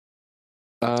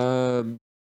 Um.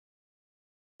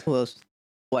 Who else?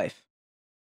 Wife.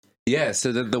 Yeah.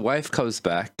 So then the wife comes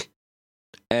back,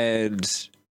 and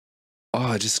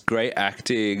just great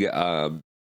acting.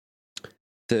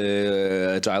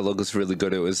 The dialogue was really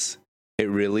good. It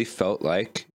really felt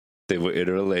like they were in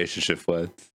a relationship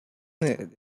once. Yeah,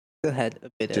 still had a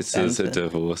bit Just of as a banter,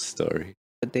 divorce story.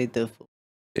 but they divorced.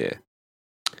 Yeah.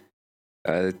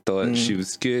 I thought she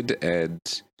was good, and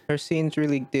Her scenes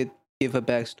really did give a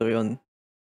backstory on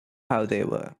how they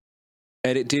were.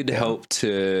 and it did help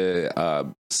to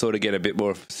sort of get a bit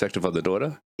more perspective on the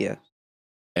daughter. Yeah.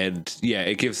 And yeah,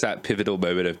 it gives that pivotal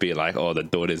moment of being like, oh, the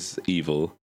daughter's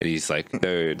evil. And he's like,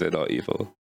 no, they're not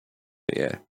evil. But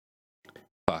yeah.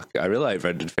 Fuck. I really like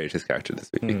Brendan Fraser's character in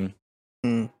this movie.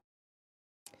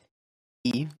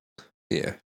 Eve.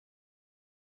 Yeah.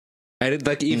 And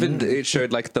it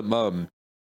showed like the mum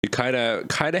who kind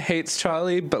of hates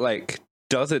Charlie, but like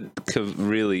doesn't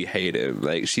really hate him.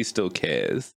 Like she still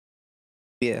cares.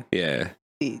 Yeah. Yeah.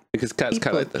 Because Cat's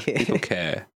kind of like people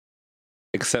care.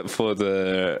 Except for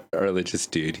the religious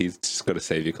dude. He's just got a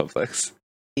savior complex.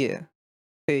 Yeah.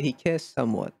 He cares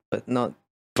somewhat, but not.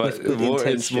 But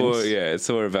it's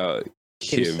more about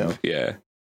himself. him. Yeah.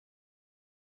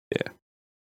 Yeah.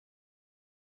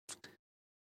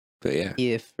 But yeah.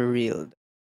 Yeah, for real.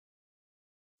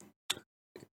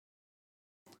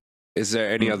 Is there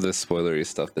any other spoilery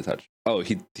stuff to touch? Oh,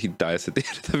 he dies at the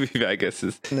end of the movie, I guess.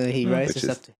 No, he rises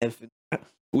up to heaven.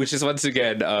 Which is once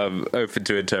again open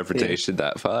to interpretation,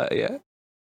 that part, yeah.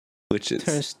 Which is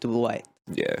turns to white.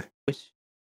 Yeah. Which is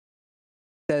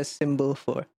a symbol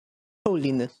for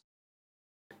holiness.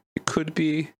 It could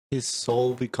be. His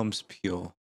soul becomes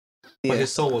pure. Yeah. But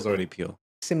his soul was already pure.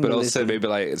 Symbolism. But also maybe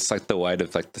like it's like the white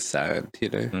of like the sand, you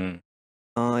know?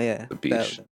 Oh yeah. The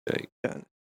beach.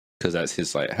 Because that's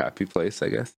his like happy place, I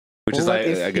guess. Which is like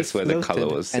I guess where the color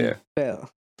was, yeah. Fell?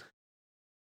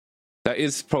 That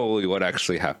is probably what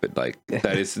actually happened. Like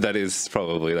that is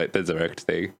probably like the direct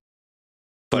thing.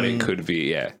 But it could be,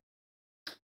 yeah.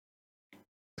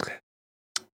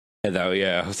 And that,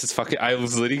 yeah, I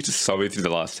was literally just sobbing through the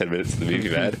last 10 minutes of the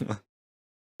movie, man.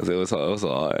 It was a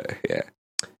lot, yeah.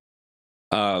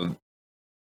 Oh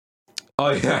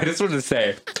yeah, I just wanted to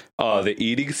say, the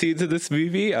eating scenes in this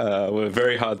movie were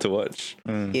very hard to watch.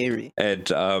 Scary.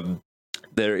 And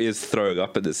there is throwing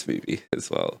up in this movie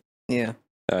as well. Yeah.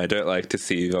 I don't like to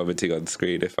see vomiting on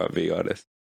screen, if I'm being honest.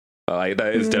 Like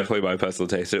that is definitely my personal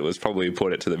taste. It was probably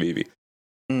important to the movie.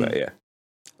 But yeah.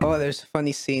 Oh, there's a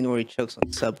funny scene where he chokes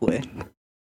on Subway.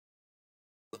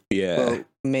 Yeah. Well,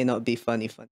 may not be funny.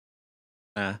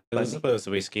 It was supposed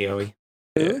to be scary.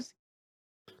 It was.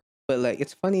 But like,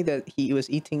 it's funny that he was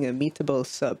eating a meatball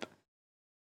sub.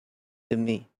 To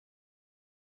me.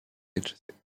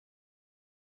 Interesting.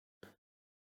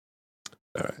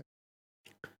 All right.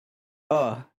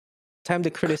 Oh, time to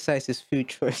criticize his food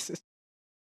choices.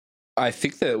 I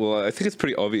think it's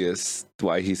pretty obvious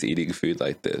why he's eating food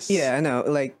like this. Yeah, I know.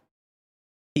 Like,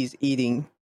 he's eating.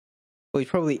 Well, he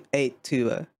probably ate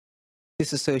to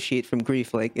disassociate from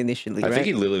grief, like initially. I think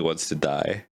he literally wants to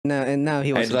die. Now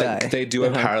he wants to die. They do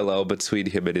a parallel between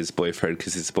him and his boyfriend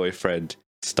because his boyfriend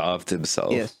starved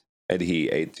himself. Yes. And he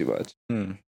ate too much.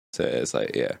 So it's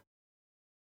like, yeah.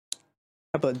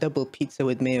 How about double pizza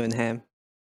with mayo and ham?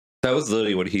 That was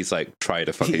literally when he's like trying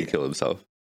to fucking kill himself.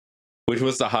 Which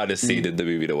was the hardest scene in the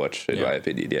movie to watch, in my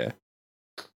opinion, yeah.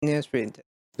 Yeah, it's pretty intense.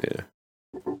 Yeah.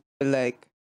 But like,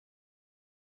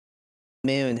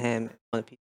 mayo and ham on a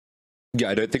pizza.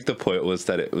 Yeah, I don't think the point was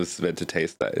that it was meant to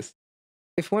taste nice.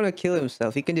 If one to kill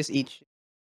himself, he can just eat shit.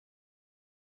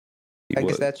 I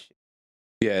guess that's shit.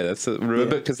 Yeah,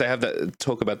 remember because they have that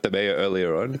talk about the mayo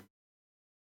earlier on?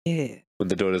 Yeah. When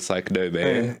the daughter's like, no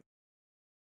mayo.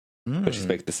 But she's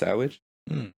making the sandwich.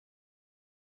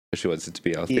 But she wants it to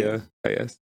be healthier, I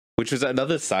guess. Which was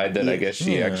another side that I guess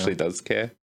she actually does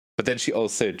care. But then she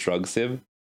also drugs him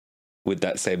with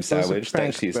that same sandwich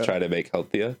that she's trying to make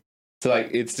healthier. So like,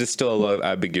 it's just still a lot of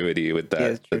ambiguity with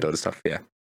that the daughter stuff. Yeah.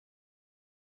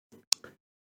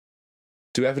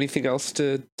 Do we have anything else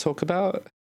to talk about?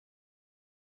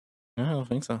 I don't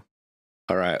think so.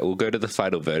 All right, we'll go to the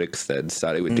final verdicts then,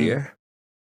 starting with Dear.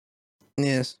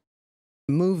 Yes.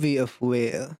 Movie of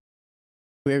Whale.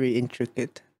 Very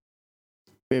intricate.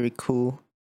 Very cool.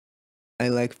 I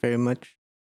like very much.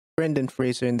 Brendan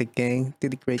Fraser and the gang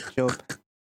did a great job.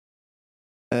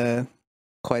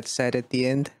 Quite sad at the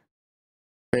end.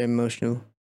 Very emotional.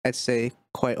 I'd say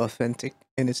quite authentic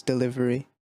in its delivery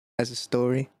as a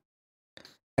story.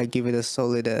 I give it a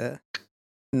solid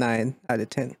 9 out of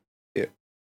 10. Yeah.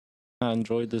 I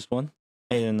enjoyed this one.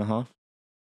 8.5.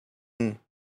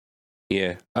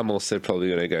 Yeah, I'm also probably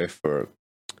gonna go for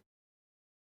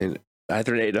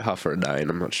either an 8.5 or a 9.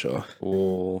 I'm not sure.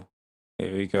 Oh,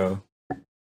 here we go.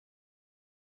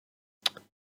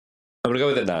 I'm gonna go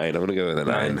with a 9. I'm gonna go with a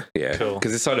 9. 9. Yeah, Cool.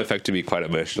 because it's not affected me quite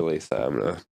emotionally, so I'm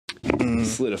gonna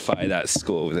solidify that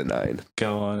score with a 9.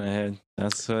 Go on ahead.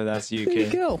 That's you, There you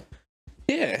kid. go.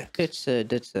 Yeah, That's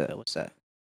what's that?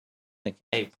 Like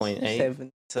 8.8,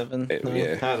 7. 7.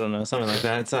 Yeah. I don't know, something like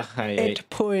that. It's a high 8.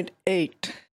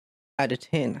 8.8 out of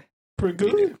 10. Pretty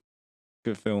good.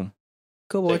 Good film.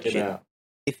 Go watch Check it, it out.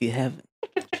 if you haven't.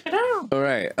 all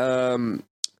right.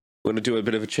 We're gonna do a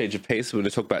bit of a change of pace. We're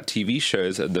gonna talk about TV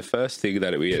shows, and the first thing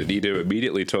that we need to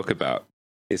immediately talk about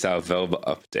is our Velma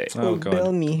update. Oh, God.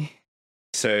 Bell me.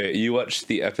 So you watched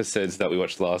the episodes that we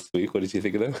watched last week. What did you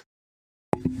think of them?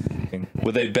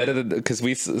 Were they better than? Because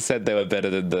we said they were better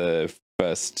than the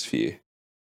first few.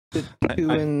 The 2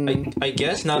 and I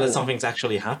guess now that 4. something's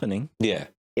actually happening. Yeah.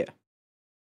 Yeah.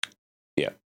 Yeah.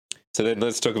 So then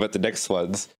let's talk about the next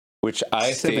ones, which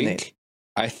I 7, think 8.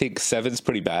 I think 7's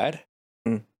pretty bad.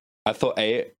 Mm. I thought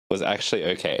 8 was actually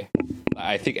okay.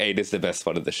 I think 8 is the best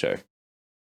one of the show.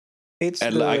 It's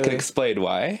And I can explain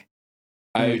why.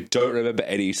 I don't remember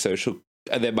any social,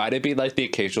 and there might have been like the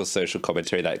occasional social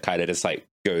commentary that kind of just like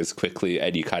goes quickly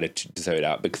and you kind of zone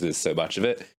out because there's so much of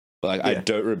it. But like, I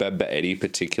don't remember any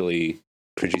particularly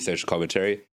cringy social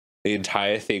commentary. The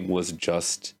entire thing was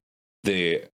just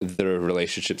the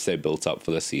relationships they built up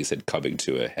for the season coming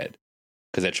to a head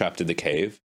because they're trapped in the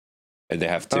cave and they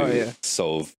have to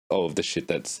solve all of the shit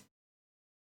that's.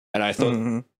 And I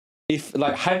thought, if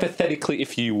like hypothetically,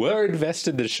 if you were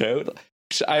invested in the show,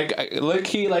 I low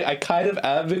key like I kind of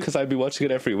am because I'd be watching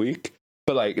it every week,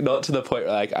 but like not to the point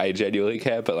where like I genuinely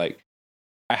care. But like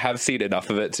I have seen enough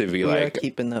of it to be like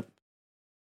keeping up.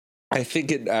 I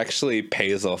think it actually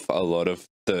pays off a lot of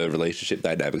the relationship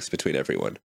dynamics between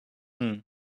everyone. And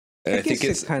I think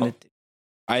it's kind of.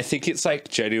 I think it's like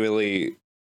genuinely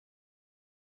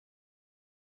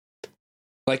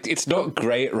like it's not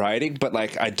great writing, but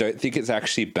like I don't think it's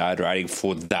actually bad writing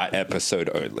for that episode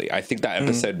only. I think that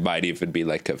episode might even be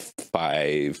like a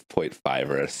 5.5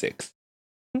 or a 6.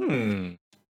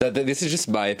 This is just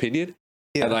my opinion.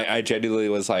 Yeah. And like I genuinely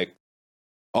was like,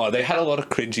 oh, they had a lot of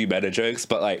cringy meta jokes,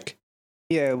 but like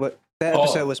but that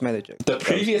episode was meta jokes. The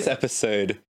previous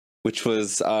episode, which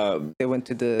was they went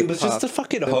to the it was just a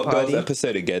fucking hot girls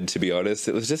episode again, to be honest.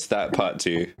 It was just that part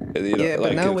too. You know, but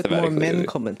like, now with more men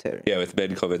commentary. Yeah, with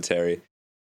men commentary,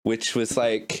 which was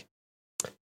like,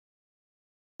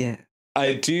 yeah,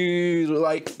 I do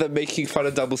like them making fun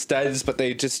of double standards, but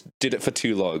they just did it for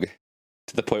too long,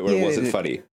 to the point where it wasn't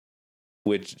funny.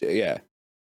 Which though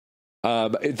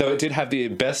it did have the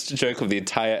best joke of the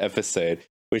entire episode,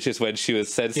 which is when she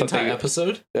was said something.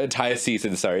 Entire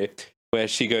season, sorry. Where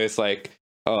she goes like,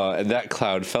 oh, and that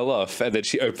cloud fell off. And then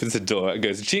she opens the door and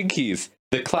goes, Jinkies,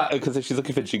 the cloud. Because she's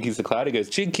looking for Jinkies, the cloud. It goes,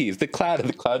 Jinkies, the cloud. And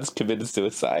the cloud's committed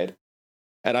suicide.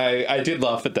 And I did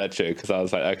laugh at that joke because I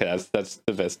was like, okay, that's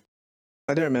the best.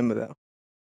 I don't remember that.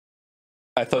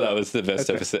 I thought that was the best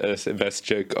episode, best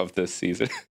joke of this season.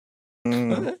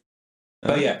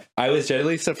 But yeah, I was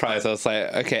genuinely surprised. I was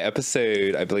like, okay,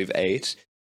 episode, I believe 8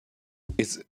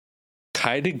 is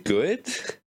kind of good.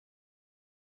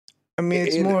 I mean,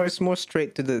 it's more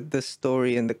straight to the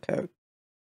story and the character.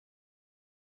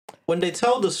 When they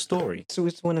tell the story, so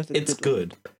it's one of the it's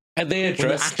good. And they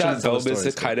address that Velma's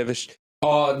a kind of a.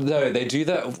 Oh no, they do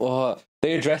that.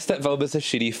 They address that Velma's a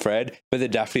shitty friend, but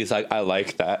then Daphne's like, I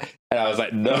like that, and I was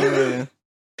like, no.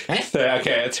 So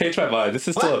okay, I changed my mind. This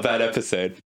is still a bad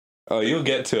episode. Oh, you'll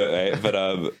get to it, mate. But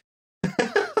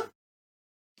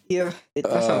yeah,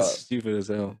 that sounds stupid as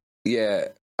hell. Yeah,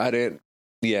 I don't.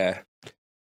 Yeah.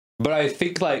 But I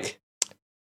think, like,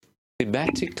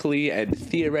 thematically and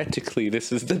theoretically,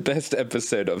 this is the best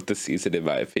episode of the season, in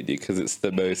my opinion, because it's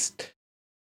the most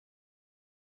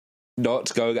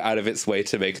not going out of its way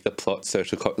to make the plot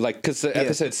social... because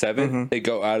episode 7, they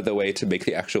go out of the way to make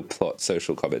the actual plot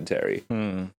social commentary.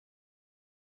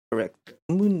 Correct.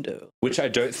 Mundo. Which I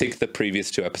don't think the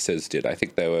previous 2 episodes did. I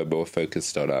think they were more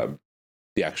focused on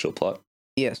the actual plot.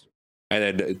 Yes.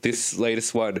 And then this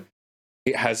latest one...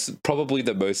 It has probably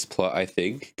the most plot, I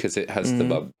think, because it has the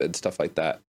mum and stuff like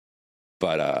that.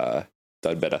 But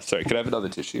done better. Sorry, can I have another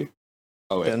tissue?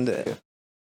 Oh wait. Done there.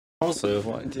 Also,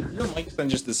 did your mic then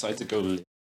just decide to go?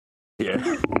 Yeah.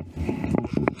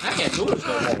 I can't do this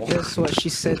no more. That's what she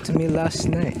said to me last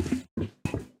night.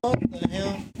 What the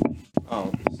hell?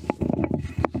 Oh,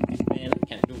 man, I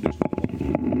can't do this no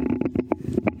more.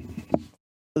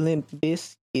 Limp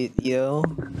Bizkit, yo.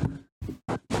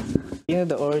 You know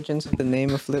the origins of the name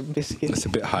of Limp Bizkit? It's a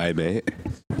bit high, mate.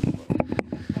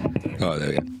 Oh, there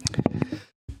we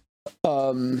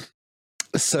go.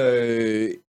 So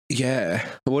yeah,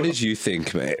 what did you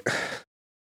think, mate?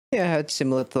 Yeah, I had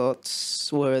similar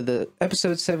thoughts. Where the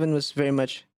episode 7 was very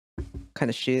much kind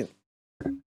of shit,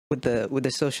 with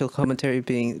the social commentary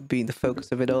being the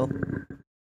focus of it all,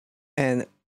 and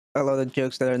a lot of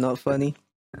jokes that are not funny.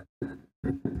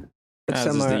 But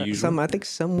As is the usual. I think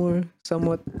some were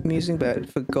somewhat amusing, but I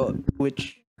forgot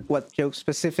what joke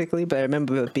specifically. But I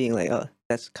remember it being like, oh,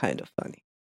 that's kind of funny.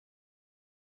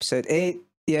 Episode 8,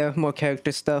 yeah, more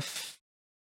character stuff.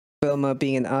 Velma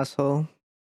being an asshole.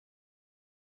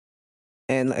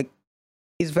 And like,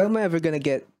 is Velma ever gonna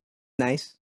get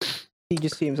nice? He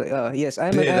just seems like, oh yes,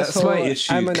 I'm an asshole. That's my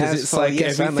issue, because it's like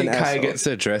yes, everything kind of gets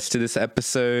addressed in this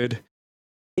episode.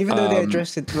 Even though they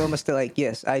addressed it, Velma's still like,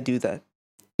 yes, I do that.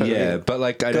 Yeah, but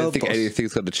like I don't think boss.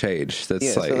 anything's gonna change. That's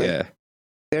Yeah, like, so, like, yeah.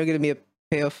 There's gonna be a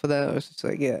payoff for that, or it's just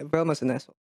like, yeah, Velma's an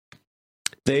asshole.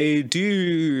 They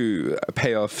do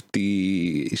pay off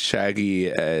the Shaggy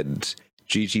and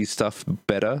Gigi stuff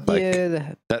better. Like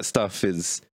Yeah, that stuff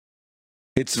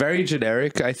it's very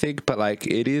generic, I think, but like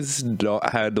it is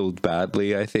not handled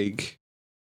badly, I think.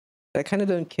 I kind of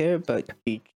don't care about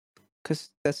Gigi,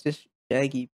 because that's just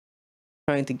Shaggy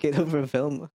trying to get over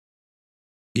Velma.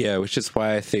 Yeah, which is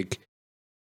why I think,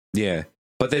 yeah.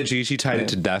 But then Gigi tied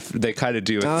into Daphne. They kind of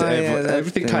do with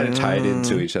everything kind of tied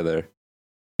into each other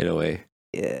in a way.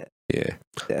 Yeah. Yeah.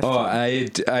 Definitely. Oh, I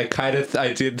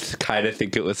did kind of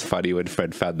think it was funny when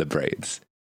Fred found the braids.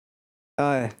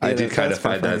 Yeah, I did kind of that's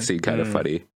find funny. that scene kind of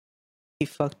funny. He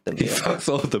fucked them. He Yeah. fucks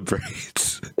all the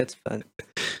braids. That's fun.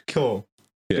 Cool.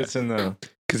 Yeah. Good to know.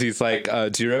 Because he's like,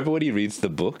 do you remember when he reads the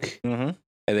book? Mm-hmm.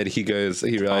 And then he realizes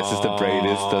the braid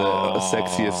is the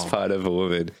sexiest part of a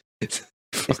woman. It's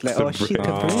like, oh shit,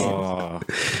 the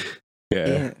brain. Yeah.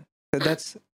 Yeah. So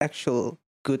that's actual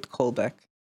good callback,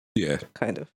 Yeah.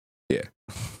 kind of. Yeah.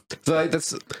 So like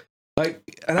that's like,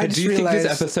 And I I just do think this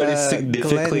realized, episode is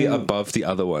significantly Glenn- above the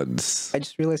other ones. I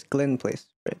just realized Glenn plays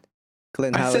Fred.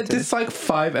 Glenn I said Howerton. this like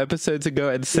 5 episodes ago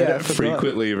and said Yeah, I it forgot.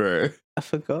 frequently, bro. I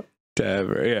forgot. Damn,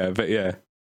 bro. Yeah, but yeah.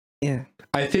 Yeah.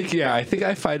 I think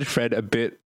I find Fred a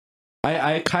bit.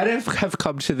 I kind of have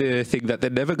come to the thing that they're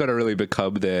never gonna really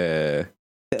become the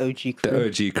The OG crew.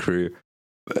 OG crew.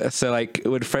 So like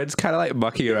when Fred's kind of like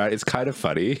mucking around, it's kind of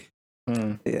funny.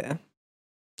 Yeah.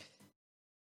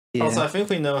 Also, I think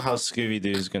we know how Scooby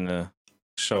Doo is gonna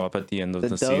show up at the end of the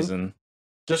dog? season.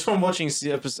 Just from watching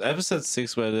episode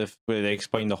 6, where they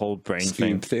explain the whole brain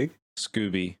thing.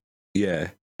 Scooby, Yeah,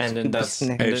 and then that's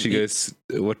Snack. and she goes,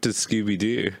 "What does Scooby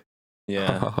do?"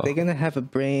 yeah, They're gonna have a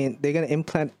brain. They're gonna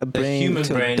implant a the brain human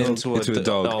into brain a dog. into Into a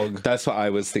dog. dog. That's what I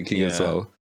was thinking as Yeah.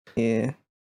 well. Yeah.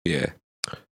 Yeah.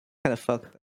 Kind of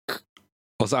fucked.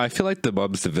 Also, I feel like the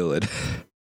mom's the villain.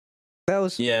 That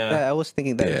was. Yeah. I was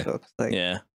thinking that Yeah. as well. 'Cause, like,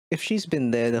 Yeah, if she's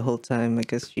been there the whole time, I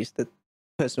guess she's the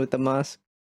person with the mask.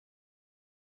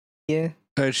 Yeah.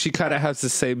 She kind of has the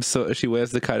same sort. She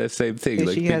wears the kind of same thing, Yeah,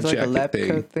 like she big has like a jacket lab thing.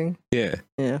 coat thing. Yeah.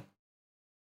 Yeah.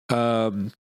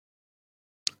 What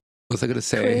was I gonna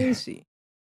say? Crazy.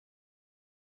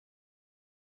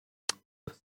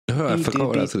 Oh, I You forgot do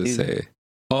what I was gonna beat say.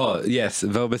 Oh yes,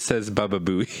 Velma says "Baba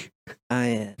Booey,"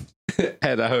 Yeah.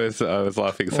 and I was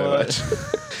laughing so What? much.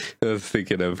 I was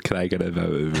thinking of, can I get a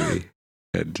Baba Booey?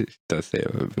 And she does say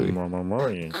Baba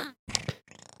Booey.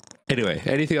 Anyway,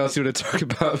 anything else you want to talk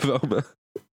about, Velma?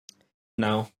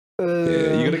 no,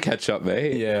 Yeah, you gotta catch up,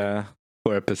 mate. yeah,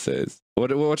 4 episodes. We'll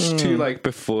watch 2 like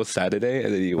before Saturday,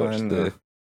 and then you watch I the know.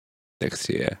 next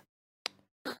year.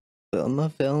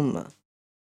 Velma.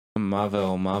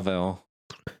 Marvel.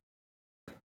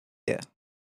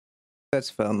 That's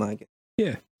Velma. I guess.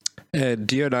 And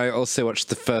Dio and I also watched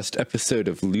the first episode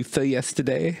of Luther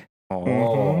yesterday. Oh,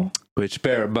 Mhm. Which,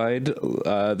 bear in mind,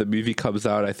 the movie comes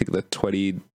out, I think, the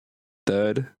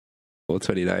 23rd or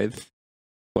 29th.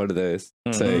 One of those.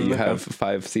 So Mhm. you Okay. have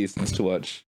 5 seasons to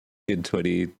watch in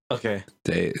 20 okay,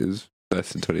 days.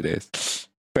 Less than 20 days.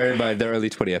 Bear in mind, there are only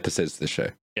 20 episodes of the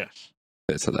show. yes.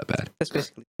 So it's not that bad. That's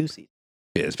basically 2 seasons.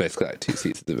 Yeah, it's basically like 2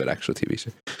 seasons of an actual TV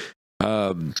show.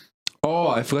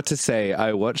 I forgot to say,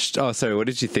 I watched... Oh, sorry, what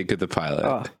did you think of the pilot?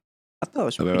 Oh, I thought it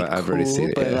was I mean, pretty I've cool, already seen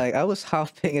it, but yeah. like I was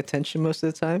half paying attention most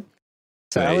of the time,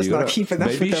 so Yeah, I was you not gotta- keeping up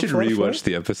Maybe with you the should fourth one. rewatch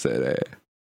the episode.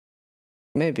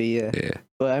 Maybe, yeah. Yeah.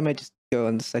 But I might just go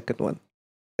on the second one.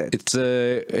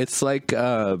 It's like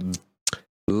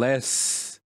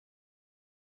less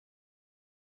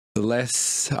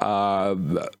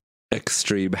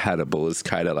extreme Hannibal is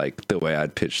kind of like the way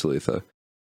I'd pitch Luther.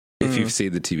 If Mm. you've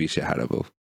seen the TV show Hannibal,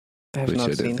 I have which I not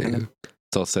don't seen think Hannibal.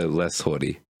 it's also less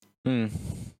horny. Hmm.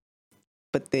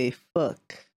 but they fuck.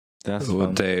 That's Well,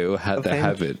 fun. they Okay.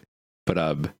 have it, but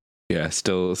yeah,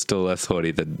 still less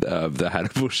horny than the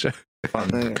Hannibal show.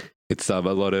 Fun. Okay. It's a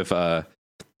lot of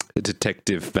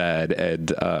Detective Man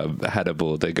and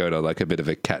Hannibal. They're going on like a bit of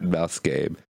a cat and mouse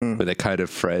game Mm. where they're kind of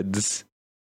friends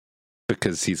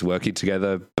because he's working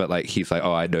together. But like he's like,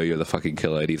 "Oh, I know you're the fucking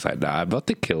killer," and he's like, "Nah, I'm not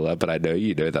the killer, but I know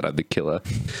you know that I'm the killer."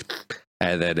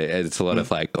 And then it's a lot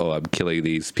of like, "Oh, I'm killing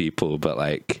these people," but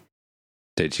like,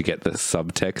 did you get the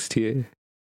subtext here?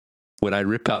 When I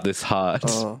rip out this heart,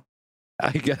 Oh,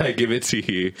 I gotta give it to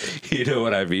you. You know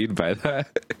what I mean by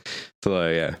that? So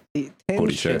yeah. the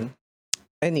Holy shit. tension.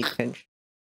 Any tension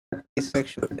is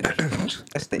sexual tension,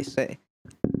 as they say.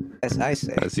 As I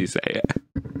say. As you say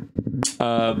it.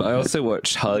 I also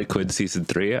watched Harley Quinn season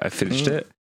 3. I finished it.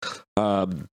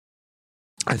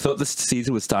 I thought this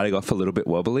season was starting off a little bit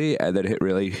wobbly, and then it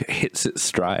really hits its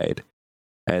stride.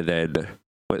 And then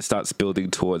when it starts building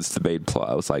towards the main plot,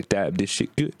 I was like, "Damn, this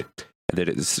shit good." And then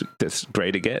it's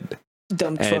great again.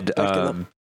 Dumb truck And backing up.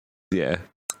 yeah,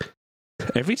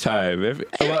 every time.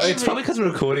 Well, it's probably because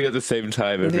we're recording at the same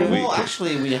time every Yeah. week. Well,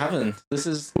 actually, we haven't. This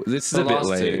is This is the a bit last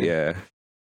late. two. Yeah.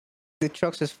 The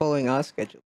trucks is following our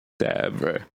schedule. Damn,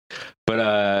 bro.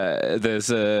 But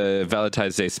there's a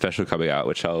Valentine's Day special coming out,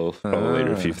 which I'll probably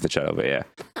review for the channel. But yeah.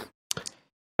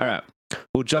 All right.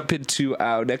 We'll jump into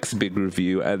our next big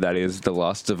review, and that is The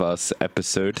Last of Us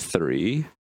Episode 3.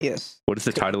 Yes. What is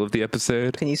the title of the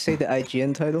episode? Can you say the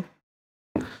IGN title?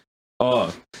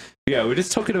 Oh, yeah, we're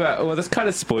just talking about. Well, that's kind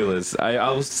of spoilers.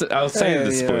 I'll say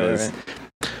the Yeah, spoilers,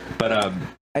 right. but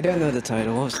I don't know the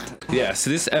title. What's the title? yeah. So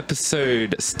this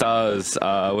episode stars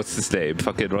what's his name?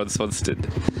 Fucking Ron Swanson.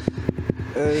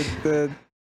 The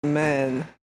man.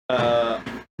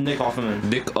 Nick Offerman.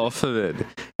 Nick Offerman.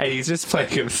 Hey, he's just playing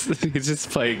him. He's just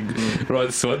playing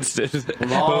Ron Swanson.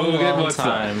 Long, We'll get more long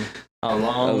time. A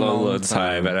long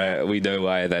time, and we know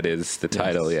why that is the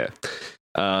title. Yes.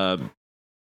 Yeah.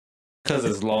 Because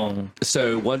it's long.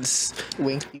 So once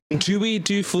Wink. wink. do we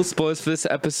do full spoilers for this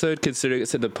episode, considering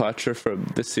it's a departure from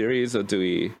the series, or do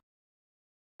we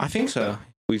I think so.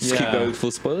 just keep Yeah. going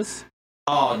full spoilers?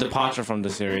 Oh, departure from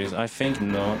the series. I think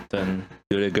not. Then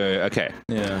You want to go? Okay.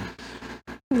 yeah.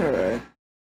 Alright.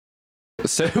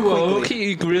 So well,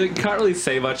 Quickly. you really can't really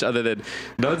say much other than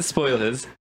non spoilers.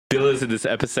 Bill is in this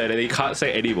episode, and you can't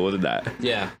say any more than that.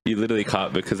 Yeah. You literally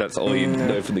can't, because that's all you Mm.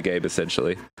 know from the game,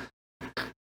 essentially.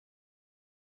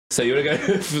 So you want to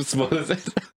go for spoilers?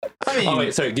 I mean, Oh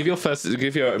wait, sorry. Give your.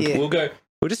 Yeah. We'll go.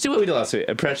 We'll just do what we did last week.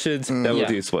 Impressions. Then we'll Yeah.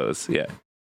 do spoilers. Yeah.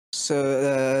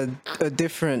 So, a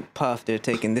different path they're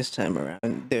taking this time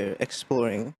around. They're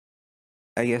exploring,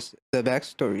 I guess, the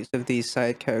backstories of these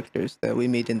side characters that we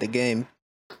meet in the game,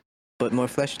 but more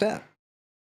fleshed out.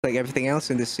 Like everything else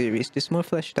in this series, just more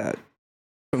fleshed out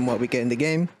from what we get in the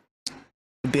game.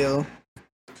 Bill,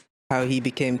 how he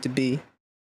became to be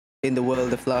in the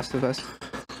world of Last of Us.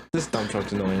 this dump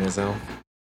truck's annoying as hell.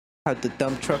 How the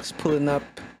dump trucks pulling up,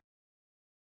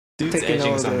 Dude's Taking all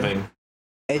edging the- something.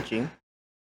 edging.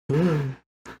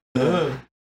 Uh,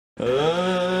 You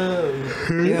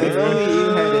know, if only you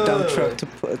had a dump truck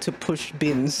to push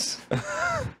bins.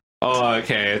 Oh,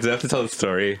 okay. I have to tell the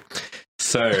story.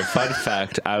 So, fun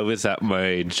fact: I was at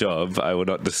my job. I will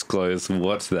not disclose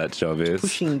what that job is,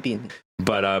 Pushing bin.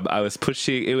 but I was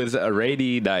pushing. It was a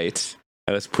rainy night.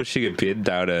 I was pushing a bin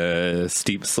down a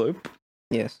steep slope,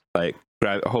 Yes. like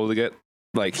holding it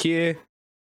like here.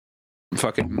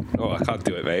 Fucking, I can't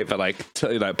do it, mate. But like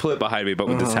pull it behind me, but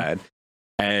with this Uh-huh. hand,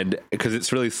 and because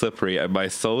it's really slippery, and my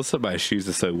soles of my shoes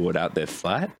are so worn out, they're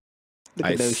flat. Look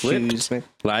I at those slipped. shoes, man.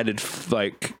 Landed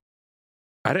like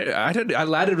I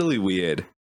landed really weird,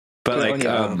 but Good on like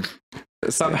your arm.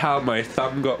 somehow my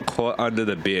thumb got caught under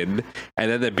the bin,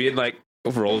 and then the bin like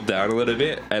rolled down a little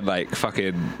bit, and like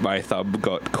fucking my thumb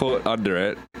got caught under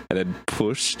it and then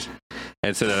pushed,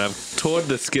 and so then I've torn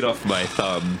the skin off my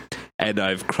thumb and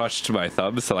I've crushed my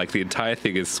thumb, so like the entire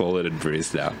thing is swollen and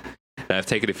bruised now, and I've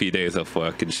taken a few days off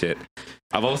work and shit.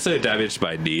 I've also damaged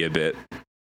my knee a bit,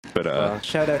 but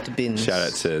Shout out to bins. shout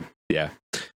out to yeah.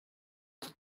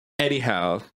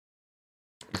 Anyhow,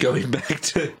 going back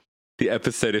to the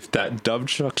episode, if that dump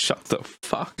truck shut the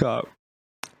fuck up.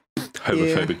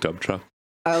 Homophobic dump truck.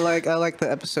 I like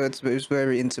the episodes, but it was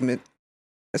very intimate,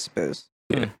 I suppose.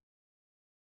 Yeah.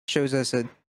 Shows us a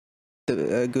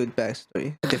good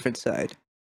backstory, a different side.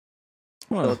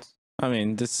 Well, Thoughts? I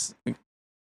mean,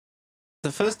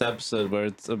 the first episode where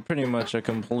it's pretty much a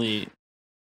complete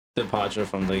departure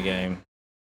from the game.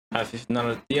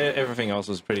 Everything else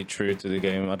was pretty true to the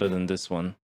game, other than this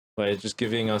one, but it's just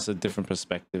giving us a different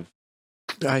perspective.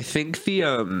 I think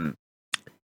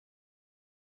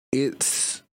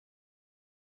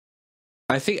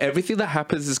I think everything that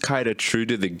happens is kind of true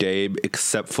to the game,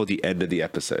 except for the end of the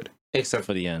episode. Except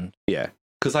for the end. Yeah,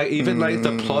 because like even like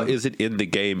the plot isn't in the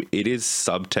game; it is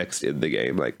subtext in the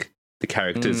game. Like the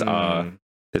characters are.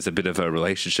 There's a bit of a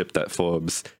relationship that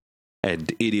forms,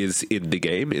 and it is in the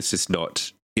game. It's just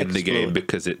not in the game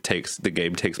because the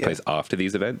game takes place after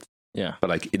these events. Yeah, but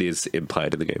like it is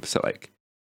implied in the game. So like,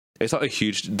 it's not a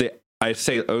huge. I'd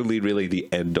say only really the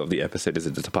end of the episode is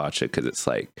a departure because it's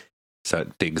like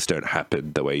certain things don't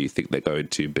happen the way you think they're going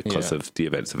to because of the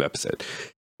events of episode.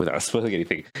 Without spoiling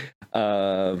anything,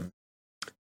 and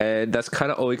that's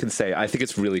kind of all we can say. I think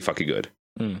it's really fucking good.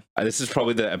 And this is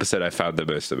probably the episode I found the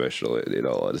most emotional in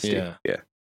all honesty. Yeah. And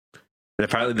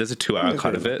apparently there's a 2-hour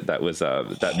cut of it that was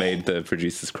that made the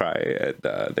producers cry, and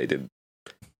they didn't.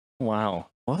 Wow.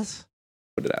 What?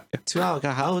 Put it out. Yeah. 2 hour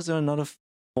cut. How is there another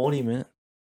 40 minutes?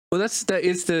 Well, that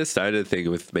is the standard thing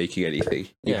with making anything.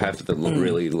 You have the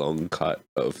really long cut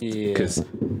of because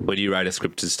when you write a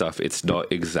script and stuff, it's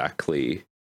not exactly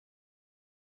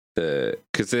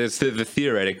because there's the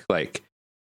theoretic like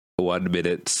 1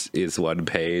 minute is 1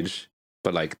 page,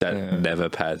 but like that never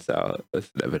pans out.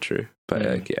 That's never true. But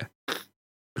like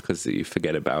because you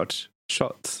forget about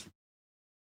shots.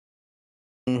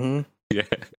 Yeah.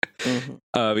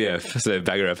 So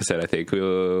banger episode. I think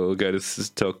we'll go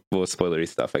to talk more spoilery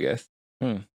stuff, I guess.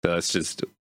 So let's just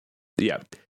do you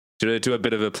want to do a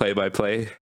bit of a play-by-play?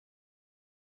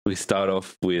 We start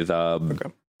off with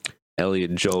Ellie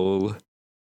and Joel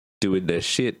doing their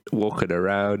shit, walking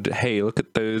around. Hey, look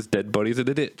at those dead bodies in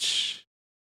the ditch.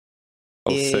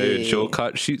 Also, Joel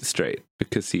can't shoot straight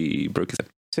because he broke his head.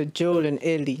 So Joel and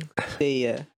Ellie,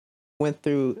 they went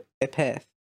through a path,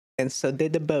 and so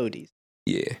did the bodies.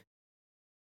 Yeah.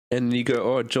 And you go,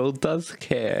 oh, Joel does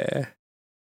care.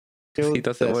 He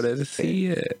doesn't want her to see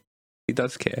it. He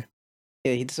does care.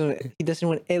 Yeah, he doesn't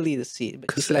want Ellie to see it.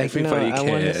 Because like, everybody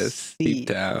cares deep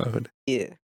down. Yeah.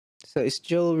 So is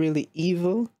Joel really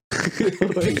evil?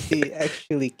 Or is he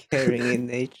actually caring in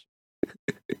nature?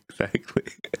 Exactly.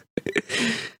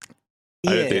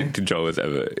 I don't think Joel was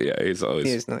ever. Yeah, he's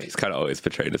kind of always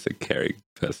portrayed as a caring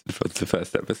person from the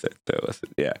first episode. Though,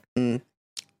 wasn't? Yeah.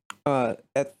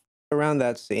 Around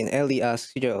that scene, Ellie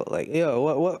asks Joel, like,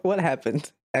 "Yo, what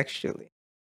happened actually?"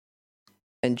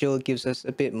 And Joel gives us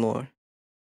a bit more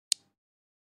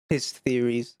his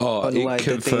theories. On why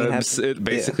confirms. It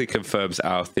basically confirms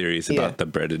our theories about the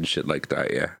bread and shit like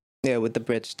that. Yeah. Yeah, with the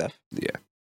bread stuff. Yeah.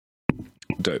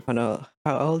 Dope. I know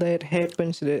how all that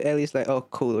happens. That Ellie's like, "Oh,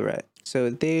 cool, right?" So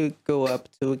they go up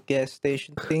to a gas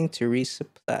station thing to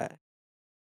resupply.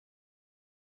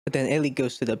 But then Ellie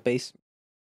goes to the basement.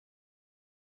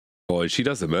 Oh, she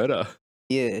does a murder.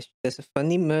 Yeah, she does a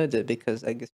funny murder because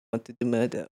I guess she wanted to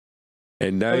murder.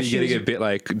 And now you're getting a bit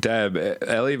like, damn,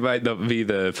 Ellie might not be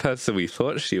the person we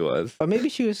thought she was. Or maybe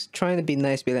she was trying to be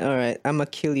nice, be like, all right, I'm going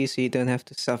to kill you so you don't have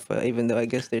to suffer, even though I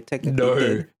guess they're technically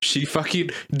dead. She fucking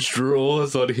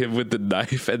draws on him with the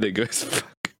knife and then goes, fuck.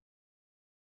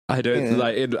 I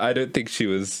don't think she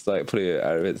was like putting it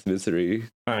out of its misery.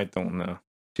 I don't know.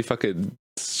 She fucking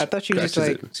I thought she was just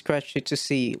like scratched it to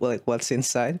see what's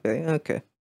inside. Like, okay.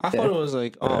 I thought it was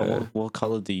like, what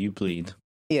color do you bleed?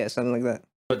 Yeah, something like that.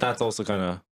 But that's also kind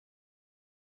of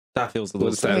that feels a little.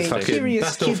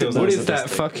 What is that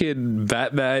fucking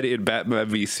Batman in Batman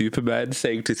v Superman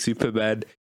saying to Superman?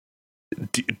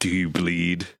 Do you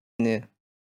bleed? Yeah,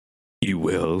 you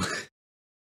will.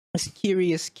 It's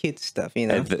curious kid stuff, you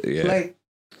know, like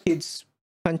kids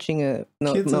punching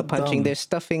not punching. Dumb. They're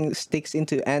stuffing sticks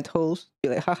into ant holes. Be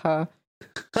like, haha.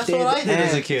 That's what I did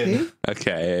as a kid.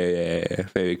 Okay, yeah.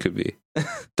 Maybe it could be.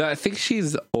 I think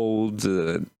she's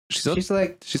older. She's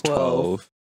 12.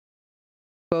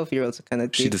 12-year-olds are kind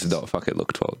of. She does not fucking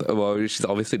look 12. Well, she's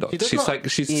obviously not.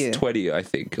 She's 20, I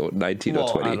think, or 19 or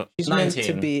 20. She's 19. Meant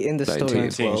to be in the story.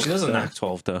 12, she doesn't act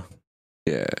 12 though.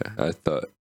 Yeah, I thought.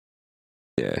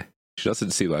 Yeah, she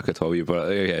doesn't seem like a 12-year,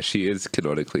 but yeah, she is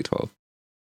canonically 12.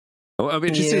 I'm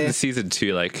interested in season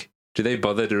 2. Like, do they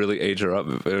bother to really age her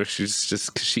up? Or she's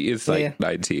just she is like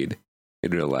 19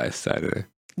 in real life. So I don't know.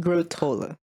 Grow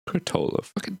taller.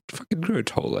 Fucking grow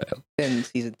taller. Then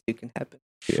season 2 can happen.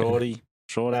 Shorty,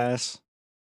 short ass.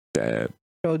 Damn.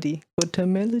 Shorty, what a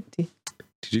melody.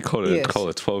 Did you call a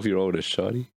 12-year-old a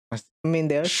shorty? I mean,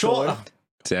 they're short.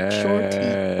 Damn,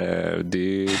 shorty.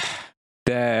 Dude.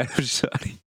 Damn,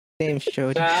 shorty. Damn,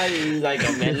 shorty. Like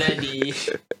a melody.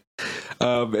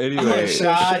 Anyway,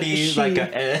 Shawty's like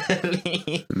a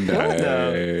Ellie.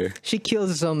 No. She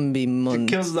kills zombie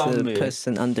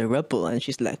person under rubble, and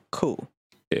she's like, cool.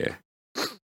 Yeah.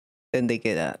 Then they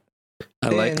get out. I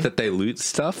like that they loot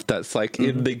stuff that's like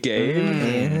in the game.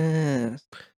 Yes.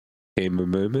 Game a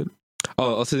moment.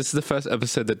 Oh, also, this is the first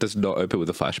episode that does not open with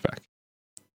a flashback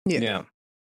Yeah.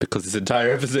 because this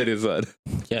entire episode is on.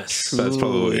 Yes. So that's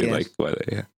probably yes. like why they.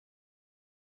 Yeah.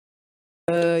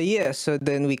 Yeah, so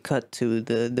then we cut to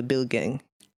the Bill gang.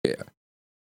 Yeah.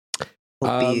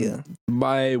 Will be,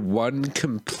 My one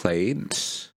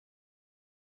complaint,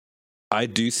 I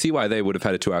do see why they would have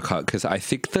had a 2-hour cut because I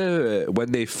think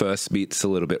when they first meet's a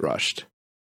little bit rushed.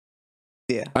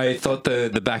 yeah. I thought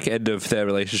the back end of their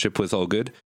relationship was all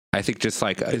good. I think just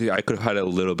like I could have had a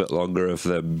little bit longer of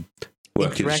them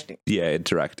working,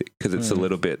 interacting because it's a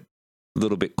little bit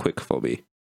quick for me.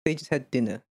 They just had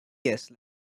dinner. Yes,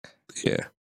 Yeah,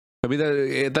 I mean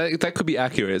that could be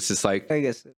accurate. It's just like I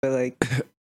guess, but like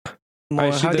I more how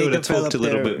assume they would have talked a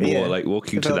little bit more, yeah, like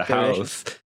walking to the develop their house,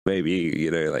 maybe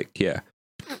like yeah.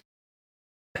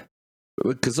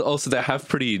 Because also they have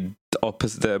pretty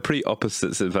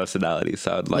opposites in personality,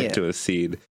 so I'd like to have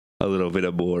seen a little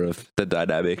bit more of the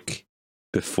dynamic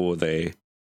before they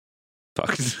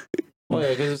fucked. Well,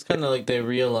 yeah, because it's kind of like they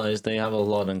realize they have a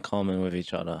lot in common with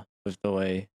each other, with the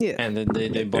way, and then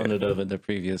they bonded over their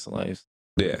previous lives.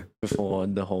 Yeah, before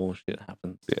the whole shit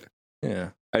happened. Yeah.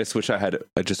 I just wish I had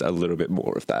just a little bit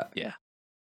more of that. Yeah.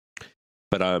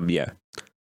 But yeah.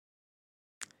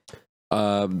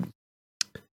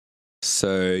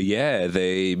 So yeah,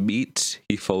 they meet.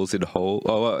 He falls in a hole.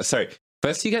 Oh, well, sorry.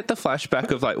 First, you get the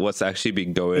flashback of like what's actually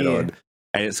been going on,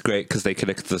 and it's great because they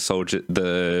connect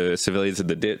the civilians in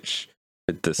the ditch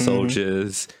with the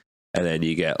soldiers, and then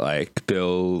you get like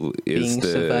Bill is being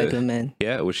survivor man.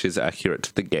 Yeah, which is accurate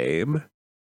to the game.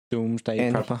 Doomsday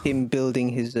And prepper. him building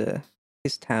his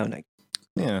town.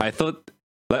 Yeah. I thought,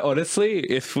 like, honestly,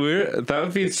 if that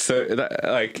would be so,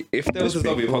 like, if there was a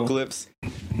zombie apocalypse,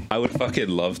 I would fucking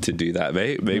love to do that,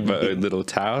 mate. Make my own little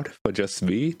town for just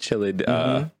me, chilling.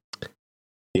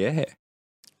 Yeah.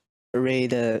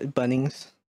 Raid Bunnings.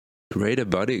 Raider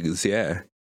Bunnings, yeah.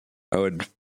 I would.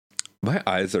 My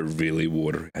eyes are really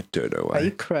watering. I don't know why. Are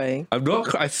you crying? I'm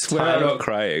not. I swear I'm not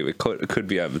crying. It could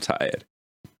be I'm tired.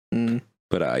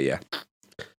 But yeah.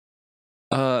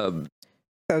 That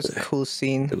was a cool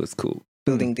scene. It was cool.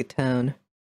 Building the town,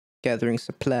 gathering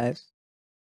supplies,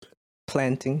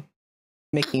 planting,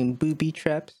 making booby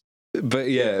traps. But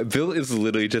yeah, Bill is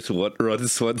literally just what Ron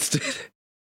Swanson did.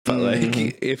 But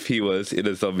like, if he was in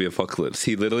a zombie apocalypse,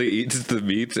 he literally eats the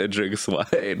meat and drinks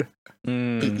wine.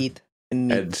 He eat the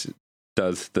meat. And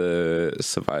does the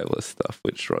survivalist stuff,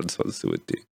 which Ron Swanson would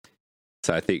do.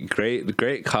 So I think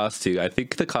great casting. I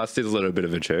think the casting is a little bit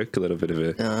of a joke, a little bit of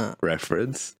a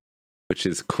reference, which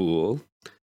is cool.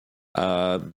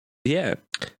 Yeah.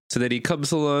 So then he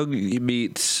comes along, he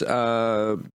meets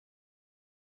what's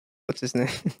his name?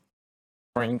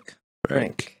 Frank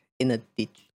In a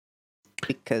ditch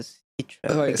because he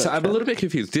trapped. Oh, so I'm a little bit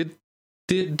confused. Did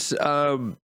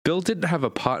Bill didn't have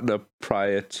a partner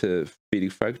prior to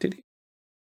meeting Frank, did he?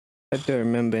 I don't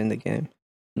remember in the game.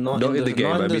 Not in the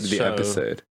game, I mean the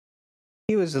episode.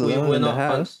 He was alone in the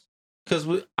house. Because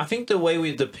I think the way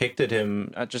we depicted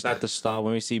him just at the start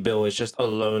when we see Bill is just a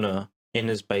loner in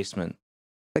his basement.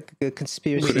 Like a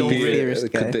conspiracy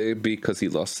theorist guy. Could it be because he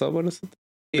lost someone or something?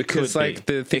 Because like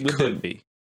the thing it could be.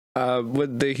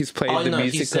 When he's playing the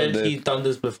music. He said he'd done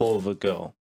this before with a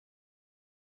girl,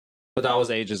 but that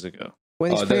was ages ago.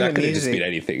 When he's playing that the could just music, mean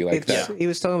anything like that. He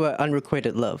was talking about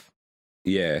unrequited love.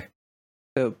 Yeah.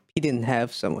 So he didn't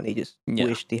have someone. He just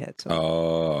wished he had someone.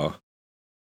 Oh.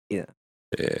 Yeah.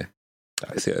 Yeah.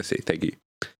 I see. Thank you.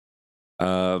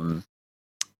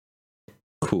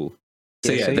 Cool.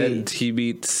 So then he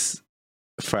meets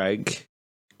Frank.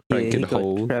 Frank in a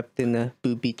hole. Trapped in a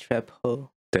booby trap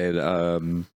hole.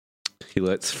 Then he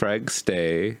lets Frank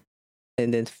stay.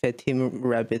 And then fed him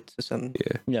rabbits or something.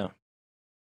 Yeah.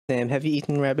 Damn, have you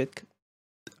eaten rabbit?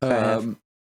 What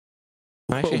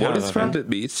is rabbit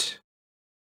meat?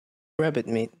 Rabbit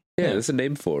meat. Yeah, there's a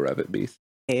name for rabbit meat.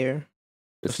 Hare.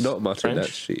 It's not mutton, that's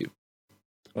sheep.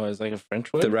 Oh, it's like a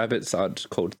French word? The rabbits aren't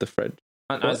called the French.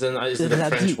 As in the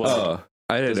French word. Oh,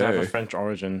 I don't know. Does it have a French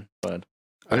origin, but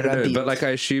I don't know, but like I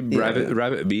assume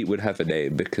rabbit meat would have a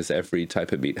name because every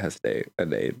type of meat has a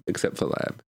name except for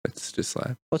lamb. It's just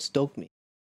lamb. What's dog meat?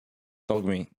 Dog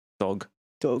meat. Dog.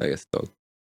 I guess dog.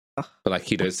 But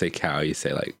like you don't say cow, you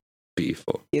say like beef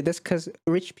or. Yeah, that's because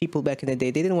rich people back in the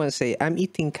day, they didn't want to say, I'm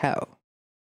eating cow.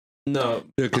 No,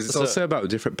 because it's also about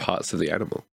different parts of the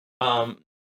animal.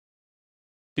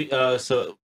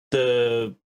 So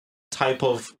the type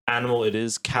of animal it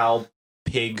is, cow,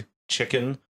 pig,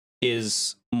 chicken,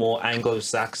 is more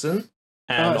Anglo-Saxon,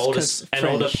 and older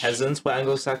peasants were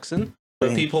Anglo-Saxon.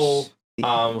 But people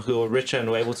who were richer and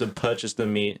were able to purchase the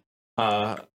meat,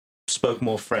 spoke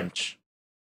more French,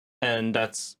 and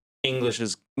that's English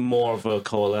is more of a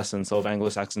coalescence of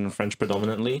Anglo-Saxon and French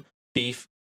predominantly. Beef,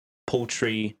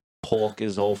 poultry, pork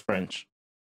is all French.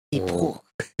 Pork.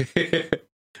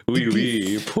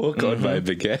 Oui, pork on my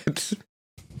baguette.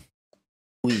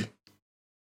 Oui.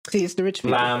 See, it's the rich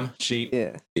people. Lamb, sheep.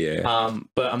 Yeah. Yeah.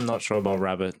 But I'm not sure about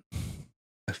rabbit.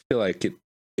 I feel like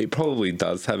it probably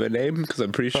does have a name because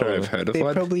I'm pretty sure I've heard of They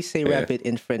one. probably say Yeah. rabbit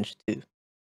in French too.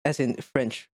 As in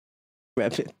French.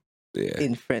 Rabbit Yeah.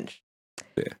 in French.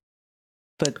 Yeah.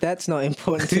 But that's not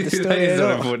important to the That story is at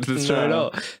not all. important to the story at No. all.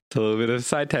 It's a little bit of a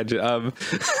side tangent.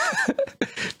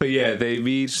 But yeah, they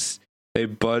meet, they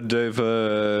bond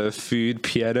over food,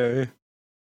 piano,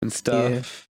 and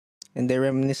stuff. And they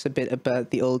reminisce a bit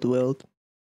about the old world.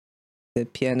 The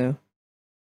piano.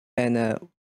 And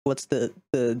what's the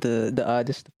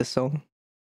artist of the song?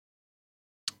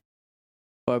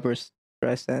 Barbara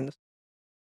Streisand.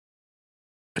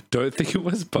 I don't think it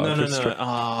was Barbara No. Streisand.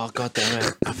 Oh, god damn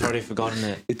it. I've already forgotten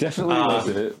it. It definitely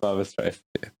wasn't it, Barbara Streisand.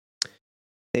 Yeah.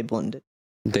 They bonded.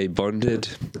 They bonded.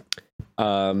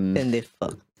 Then they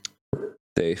fucked.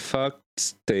 They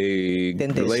fucked. They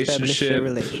Then they established a relationship.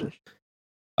 relationship.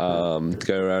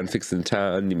 Go around fixing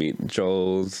town. You meet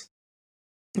Joel's.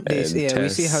 We see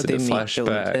Tess how in they a meet Joel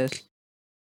and flashback. Tess.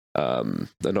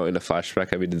 Not in a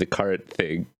flashback. I mean, the current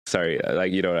thing. Sorry,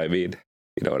 like you know what I mean.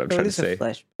 You know what I'm trying to It's a say.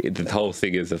 flash. The whole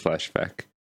thing is a flashback.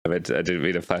 I didn't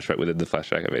mean a flashback within the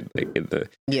flashback. I meant like in the.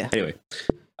 Yeah. Anyway,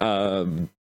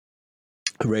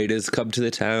 raiders come to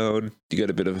the town. You get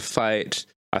a bit of a fight.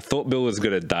 I thought Bill was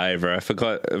gonna die, bro. I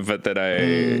forgot, but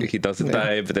then he doesn't yeah.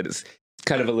 die. But then it's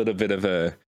kind of a little bit of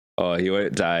a he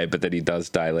won't die, but then he does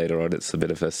die later on. It's a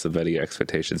bit of a subverting your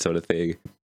expectation sort of thing.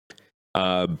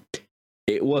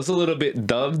 It was a little bit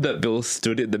dumb that Bill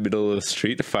stood in the middle of the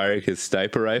street firing his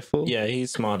sniper rifle. Yeah,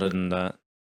 he's smarter than that.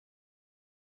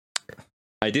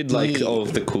 I did like all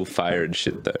of the cool fire and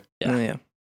shit though. Yeah. Oh, yeah.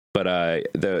 But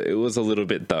it was a little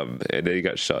bit dumb, and then he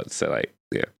got shot. So like,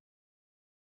 yeah.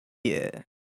 Yeah.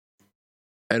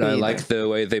 And I Yeah. like the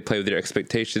way they play with their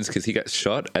expectations because he got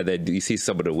shot, and then you see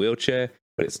someone in a wheelchair,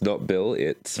 but it's not Bill,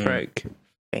 it's Frank.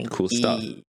 Cool stuff.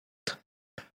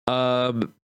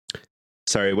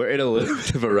 Sorry, we're in a little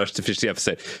bit of a rush to finish the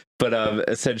episode, but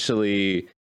essentially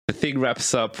the thing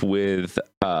wraps up with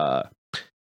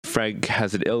Frank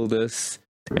has an illness,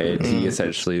 and he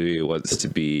essentially wants to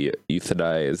be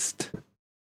euthanized.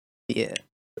 Yeah.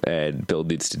 And Bill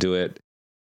needs to do it,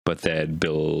 but then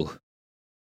Bill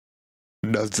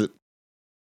does the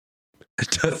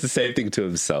same thing to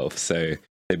himself. So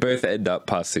they both end up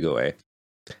passing away,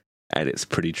 and it's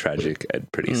pretty tragic and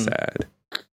pretty sad.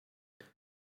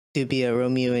 To be a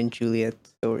Romeo and Juliet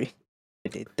story,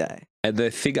 they die. And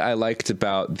the thing I liked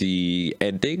about the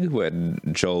ending when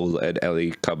Joel and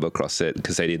Ellie come across it,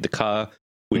 because they need the car,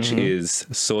 which is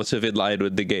sort of in line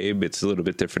with the game. It's a little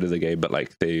bit different in the game, but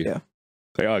like they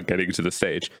are getting to the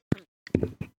stage.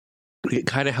 It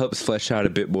kind of helps flesh out a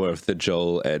bit more of the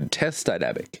Joel and Tess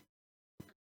dynamic.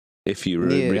 If you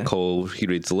recall, he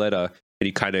reads the letter and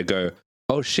you kind of go,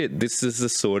 oh shit, this is the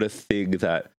sort of thing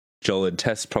that Joel and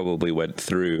Tess probably went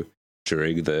through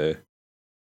during the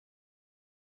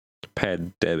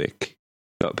apocalypse.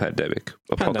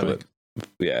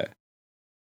 Yeah.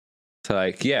 So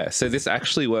like, yeah, so this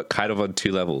actually worked kind of on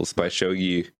two levels by showing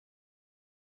you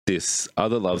this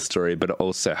other love story, but it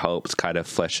also helped kind of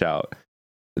flesh out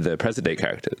the present day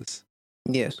characters.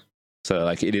 Yes. So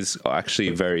like it is actually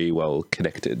very well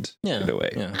connected in a way,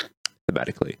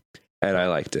 thematically. And I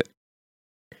liked it.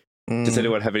 Does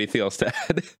anyone have anything else to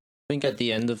add? I think at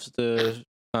the end of the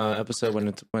episode,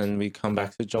 when we come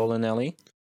back to Joel and Ellie,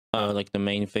 like the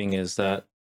main thing is that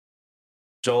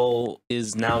Joel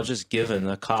is now just given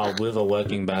a car with a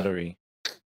working battery.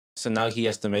 So now he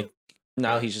has to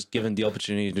now he's just given the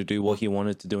opportunity to do what he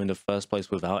wanted to do in the first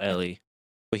place without Ellie.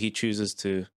 But he chooses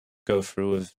to go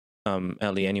through with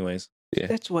Ellie anyways. Yeah.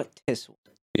 That's what Tess wants.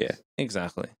 Yeah.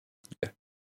 Exactly. Yeah.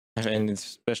 And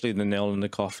especially the nail in the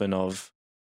coffin of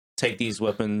take these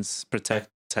weapons, protect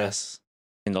Tess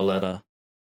in the letter.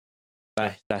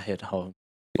 That hit home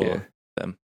for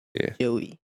them. Yeah.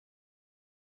 Joey.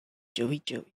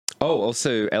 Oh,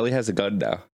 also Ellie has a gun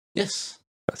now. Yes.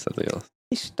 That's something else.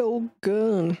 He stole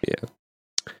gun. Yeah.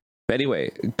 But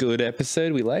anyway, good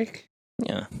episode we like.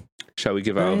 Yeah. Shall we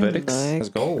give our verdicts? Let's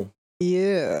go.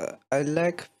 Yeah, I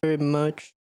like very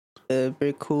much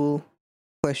very cool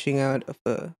fleshing out of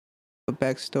a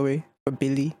backstory for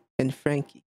Billy and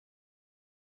Frankie.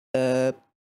 Yeah,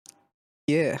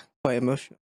 quite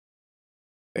emotional.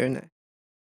 Very nice.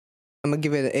 I'm gonna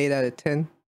give it an 8 out of 10.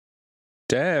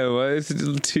 Damn, why is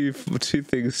it two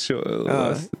things short?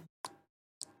 Because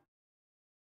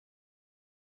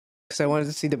I wanted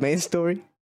to see the main story,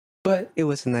 but it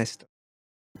was a nice story.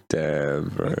 Damn,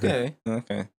 bro. Okay.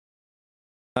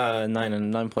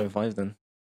 9.5 then.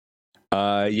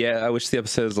 Yeah, I wish the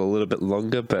episode was a little bit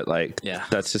longer, but like, Yeah.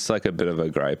 that's just like a bit of a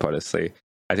gripe, honestly.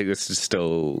 I think this is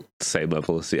still the same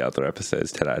level as the other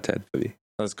episodes, 10 out of 10 for me.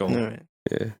 Let's go. All right.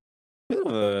 Yeah. We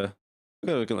gotta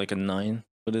look at like a 9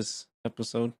 for this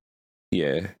episode.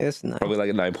 Yeah. It's nice. Probably like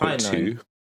a 9.2.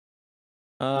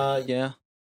 Yeah.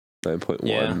 9.1,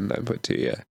 Yeah. 9.2,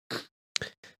 yeah.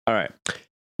 All right.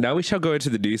 Now we shall go into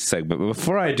the news segment. But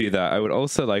before I do that, I would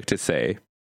also like to say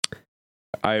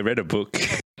I read a book.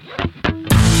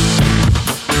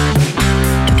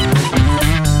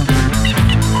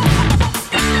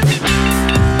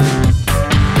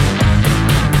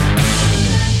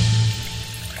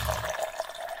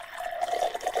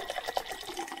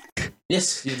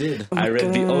 Yes, you did. Oh my I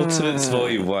read The God. Ultimates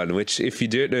Volume 1, which, if you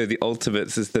don't know, The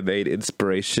Ultimates is the main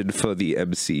inspiration for the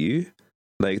MCU,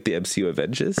 like the MCU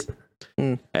Avengers.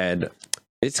 And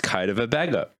it's kind of a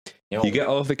banger. Yo. You get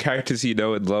all of the characters you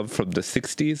know and love from the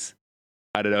 60s.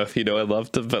 I don't know if you know and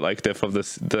love them, but like they're from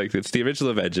this, like it's the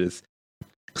original Avengers.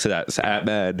 So that's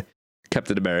Ant-Man,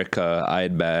 Captain America,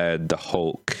 Iron Man, the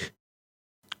Hulk,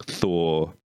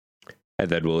 Thor, and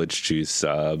then we'll introduce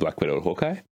Black Widow and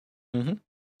Hawkeye. Mhm.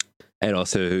 And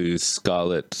also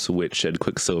Scarlet Witch and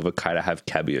Quicksilver kind of have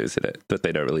cameos in it, but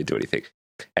they don't really do anything.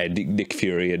 And Nick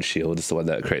Fury and S.H.I.E.L.D. is the one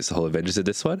that creates the whole Avengers in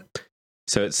this one.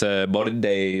 So it's a modern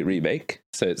day remake.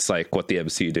 So it's like what the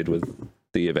MCU did with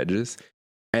the Avengers.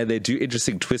 And they do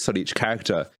interesting twists on each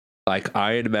character. Like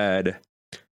Iron Man,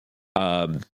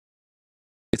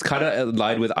 it's kind of in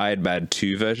line with Iron Man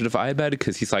 2 version of Iron Man,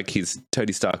 because he's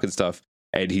Tony Stark and stuff,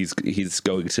 and he's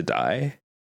going to die.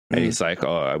 And he's like,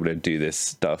 oh, I'm going to do this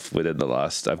stuff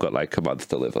I've got like a month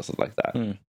to live or something like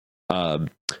that.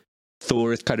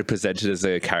 Thor is kind of presented as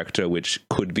a character which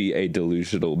could be a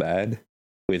delusional man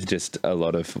with just a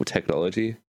lot of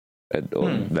technology or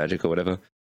magic or whatever.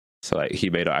 So like he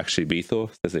may not actually be Thor.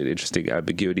 There's an interesting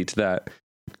ambiguity to that.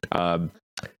 I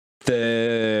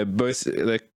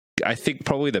think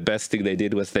probably the best thing they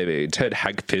did was they turned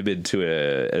Hank Pym into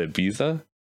an abuser.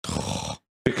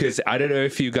 Because I don't know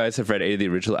if you guys have read any of the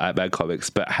original Ant-Man comics,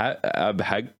 but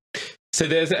Hank. So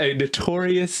there's a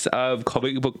notorious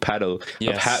comic book panel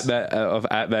of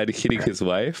Ant-Man hitting his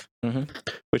wife,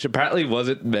 which apparently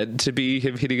wasn't meant to be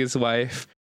him hitting his wife,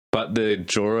 but the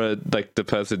drawer, like the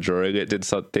person drawing it, did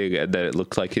something, and then it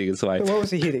looked like hitting his wife. What was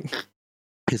he hitting?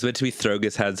 He's meant to be throwing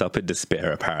his hands up in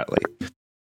despair, apparently.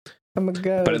 Oh my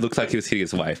God. But it looked like he was hitting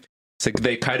his wife. So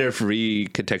they kind of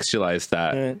recontextualized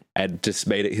that and just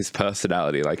made it his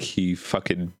personality. Like he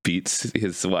fucking beats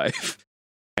his wife.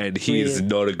 And he's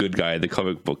not a good guy in the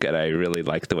comic book. And I really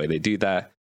like the way they do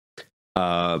that.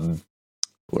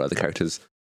 What other characters?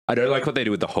 I don't like what they do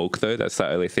with the Hulk, though. That's the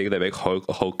only thing. They make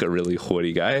Hulk a really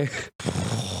horny guy.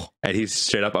 And he's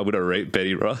straight up, I'm going to rape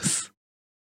Betty Ross.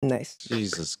 Nice.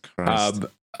 Jesus Christ.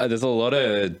 There's a lot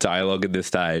of dialogue in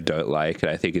this that I don't like. And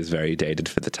I think is very dated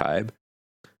for the time.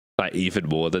 Like even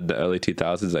more than the early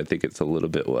 2000s, I think it's a little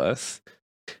bit worse.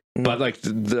 But like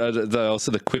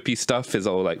also the quippy stuff is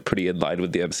all like pretty in line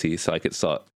with the MC. So like it's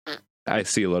not. I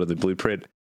see a lot of the blueprint.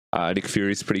 Nick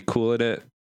Fury's pretty cool in it.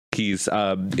 He's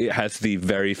it has the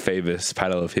very famous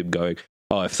panel of him going,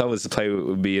 "Oh, if someone was to play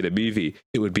with me in a movie,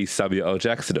 it would be Samuel L.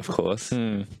 Jackson, of course,"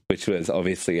 which was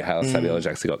obviously how Samuel L.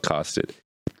 Jackson got casted.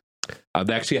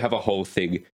 They actually have a whole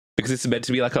thing because it's meant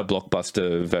to be like a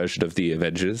blockbuster version of the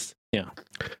Avengers. Yeah.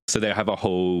 So they have a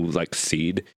whole like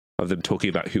scene of them talking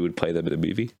about who would play them in a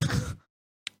movie.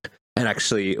 And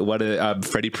actually, one of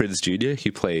Freddie Prinze Jr.,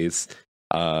 who plays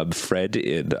Fred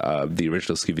in the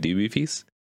original Scooby-Doo movies,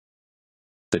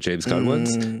 the James Gunn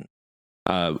ones,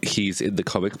 he's in the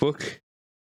comic book.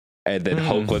 And then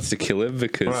Hulk wants to kill him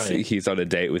because he's on a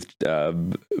date with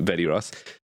Betty Ross.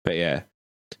 But yeah.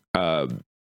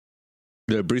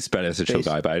 Bruce Banner's a chill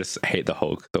guy, but I just hate the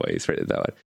Hulk, the way he's written that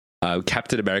one.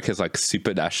 Captain America's like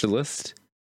super nationalist.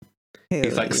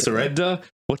 He's like, surrender?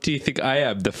 What do you think I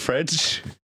am, the French?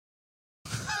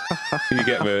 You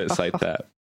get moments like that.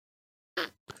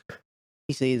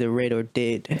 He's either red or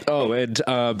dead. Oh, and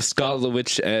Scarlet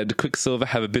Witch and Quicksilver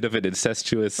have a bit of an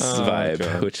incestuous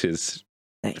vibe, which is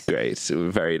great.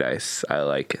 Very nice. I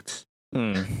like it.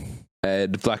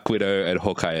 And Black Widow and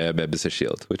Hawkeye are members of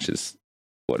S.H.I.E.L.D., which is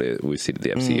what we've seen in the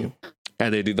MCU.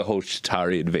 And they do the whole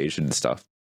Chitauri invasion stuff.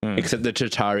 Except the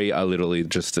Chitauri are literally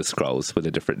just the Skrulls with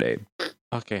a different name.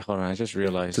 Okay, hold on. I just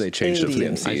realized. So they changed it for the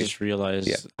MCU. I just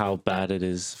realized how bad it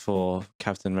is for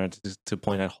Captain America to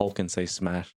point at Hulk and say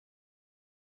smash.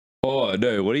 Oh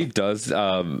no, what he does,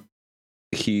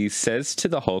 he says to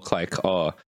the Hulk like,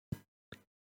 "Oh,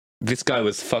 this guy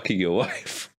was fucking your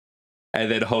wife,"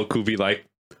 and then Hulk will be like,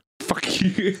 "Fuck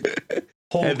you,"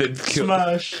 Hulk and then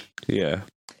smash. Yeah,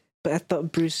 But I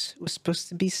thought Bruce was supposed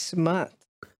to be smart.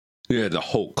 yeah, the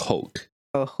Hulk.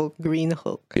 Oh, Hulk, Green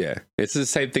Hulk. Yeah, it's the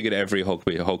same thing in every Hulk.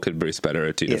 Hulk and Bruce Banner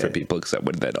are two different people, except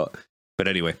when they're not. But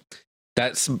anyway,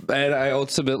 and I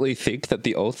ultimately think that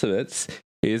the Ultimates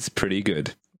is pretty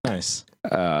good. Nice.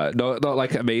 Not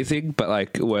like amazing, but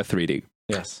like worth reading.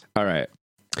 Yes. All right.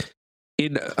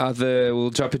 We'll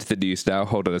jump into the news now.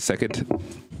 Hold on a second.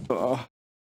 Oh.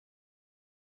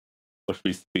 Watch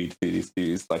me speed through these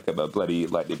news like I'm a bloody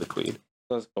Lightning McQueen.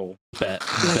 Let's go. Bet.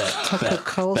 Tucker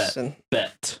Carlson.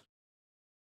 Bet.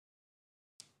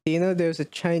 Do you know there's a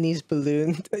Chinese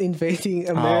balloon invading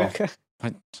America?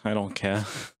 I don't care.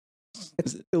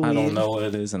 It's I weird. don't know what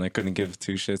it is, and I couldn't give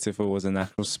two shits if it was an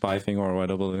actual spy thing or a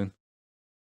weather balloon.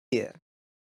 Yeah.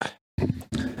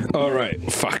 All right.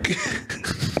 Fuck.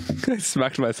 I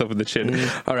smacked myself in the chin.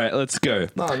 All right, let's go.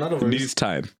 No, not a News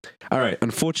time. All right.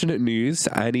 Unfortunate news.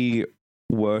 Annie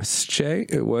Worsche?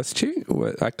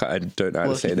 I don't know how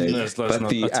to say her name. Let's But not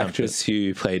the attempt actress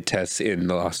who played Tess in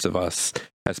The Last of Us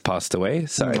has passed away.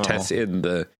 Sorry, No. Tess in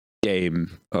the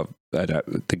game of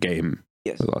the game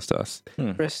Yes. The Last of Us.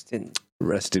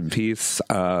 Rest in peace.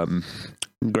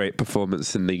 Great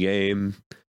performance in the game.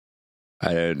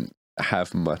 I don't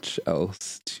have much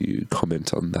else to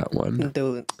comment on that one.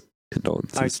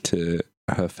 Condolences to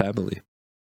her family.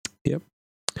 Yep.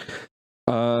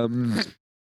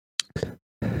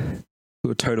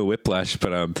 Total whiplash,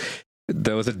 but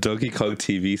there was a Donkey Kong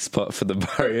TV spot for the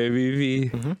Mario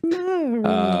movie.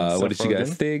 No. What did you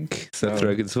guys Rogen? think? Seth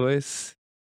Rogen's voice?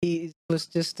 He was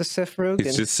just a Seth Rogen.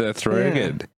 It's just Seth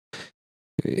Rogen.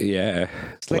 Yeah.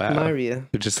 It's like Mario.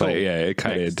 Just Cool. like, yeah, it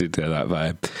kind of Nice. did that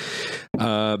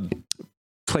vibe.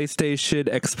 PlayStation,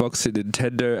 Xbox, and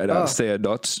Nintendo announced they are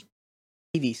not.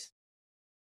 TVs.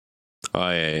 Oh,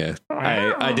 yeah.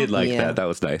 I did like Yeah. that. That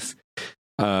was nice.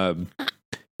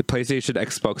 The PlayStation,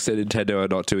 Xbox, and Nintendo are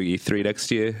not doing E3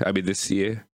 next year. I mean, this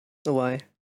year. Why?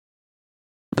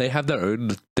 They have their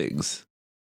own things.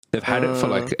 They've had it for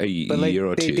like a But like year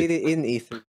or they two. did it in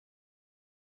E3.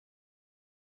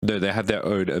 No, they have their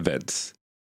own events.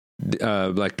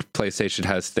 Like PlayStation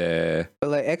has their. But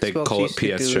like They Xbox call it used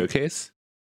to PS do Showcase.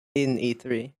 it in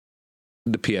E3.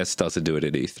 The PS doesn't do it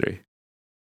in E3.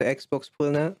 The Xbox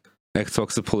pulling out.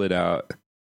 Xbox are pulling out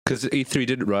because E3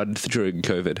 didn't run during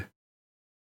COVID,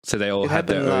 so they all It had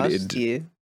their happened own. last year.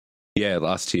 Yeah,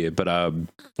 last year, but I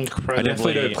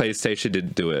definitely know PlayStation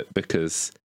didn't do it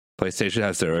because PlayStation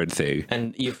has their own thing.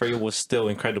 And E3 was still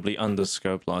incredibly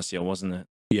underscoped last year, wasn't it?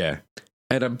 Yeah,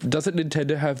 and doesn't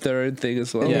Nintendo have their own thing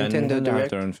as well? Yeah. Yeah, Nintendo Nintendo Direct. have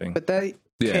their own thing. But that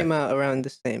Yeah. came out around the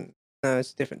same. No,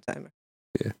 it's a different timer.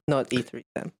 Yeah. Not E3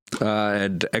 time.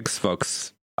 And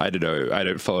Xbox. I don't know. I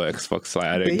don't follow Xbox, so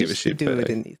I They don't give a used to shit. do But it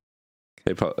in E3.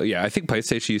 they probably, I think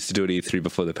PlayStation used to do it E3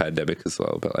 before the pandemic as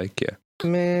well. But like, yeah,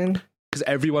 Man, because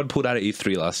everyone pulled out of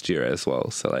E3 last year as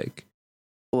well. So like,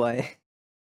 why?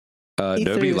 nobody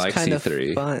E3 was likes kind E3.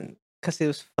 of fun because it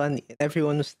was funny.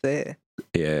 Everyone was there.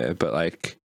 Yeah, but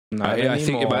like, Not I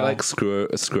think it might anymore. like screw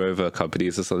over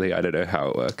companies or something. I don't know how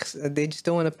it works. 'Cause they just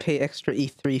don't want to pay extra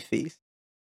E3 fees.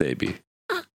 Maybe,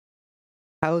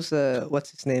 How's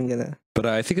what's his name gonna? but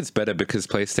I think it's better because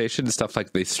PlayStation and stuff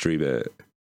like they stream it.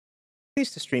 They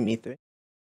used to stream E3.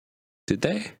 Did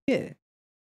they? Yeah,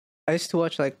 I used to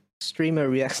watch like streamer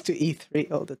reacts to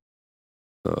E3 all the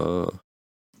Oh,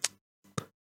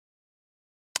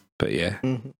 but yeah.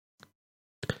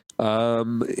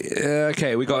 time.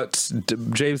 Okay, we got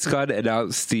James Gunn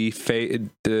announced the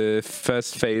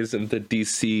first phase of the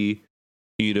DC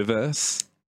universe.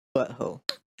 Butthole.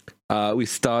 We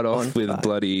start off On with fire.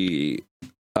 bloody.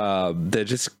 They're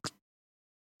just.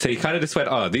 So he kind of just went,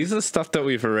 "Oh, these are stuff that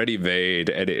we've already made,"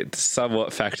 and it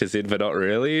somewhat factors in, but not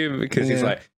really, because he's Yeah.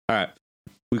 like, "All right,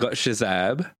 we got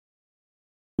Shazam,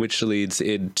 which leads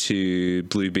into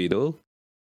Blue Beetle,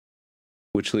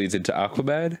 which leads into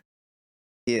Aquaman,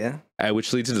 Yeah.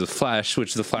 which leads into the Flash,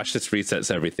 which the Flash just resets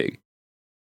everything."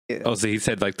 Yeah. Oh, so he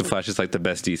said like the Flash is like the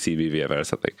best DC movie ever or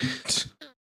something.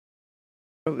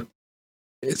 Probably.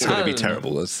 It's gonna be I don't know.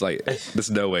 terrible. It's like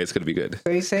there's no way it's gonna be good.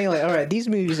 So he's saying like, all right, these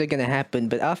movies are gonna happen,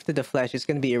 but after the Flash, it's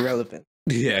gonna be irrelevant.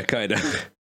 Yeah, kind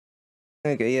of.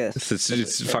 Okay. Yes.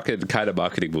 It's fucking kind of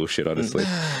marketing bullshit, honestly.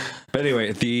 But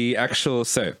anyway, the actual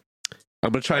I'm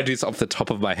gonna try and do this off the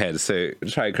top of my head, so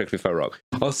try and correct me if I'm wrong.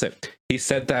 Also, he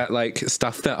said that like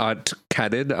stuff that aren't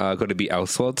canon are going to be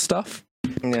Elseworld stuff.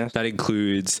 Yeah. That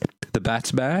includes the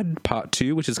Batman Part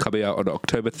 2, which is coming out on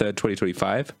October 3rd,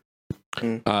 2025.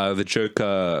 The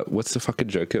Joker. What's the fucking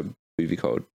Joker movie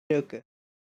called? Joker.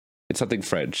 It's something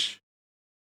French.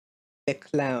 The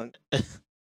clown.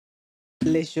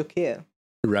 Le Joker.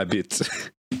 Rabbit.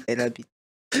 A rabbit.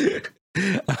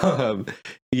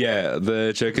 Yeah,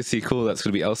 the Joker sequel that's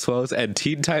going to be Elseworlds and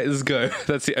Teen Titans Go.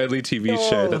 That's the only TV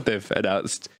show that they've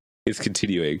announced is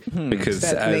continuing because,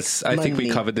 That as makes I think we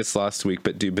money. covered this last week,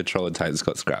 but Doom Patrol and Titans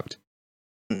got scrapped.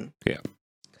 Yeah,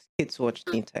 Kids watch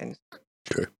Teen Titans.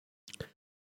 true.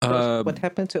 What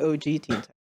happened to OG Teen Titans?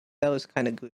 That was kind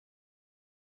of good.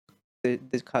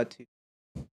 The cartoon.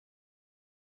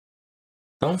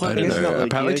 Don't I fucking don't it's not know. OG,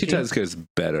 Apparently, Teen OG. Titans Go is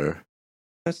better.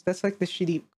 That's like the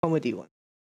shitty comedy one.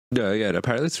 No, yeah,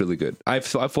 apparently it's really good.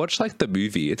 I've watched like the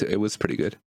movie. It was pretty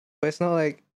good. But it's not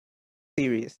like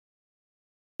serious.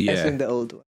 As Yeah, in the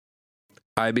old one.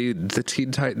 I mean the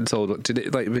Teen Titans old one, did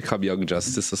it like become Young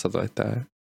Justice or something like that?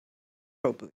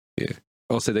 Probably.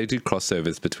 Also, they do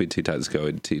crossovers between Teen Titans Go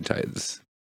and Teen Titans.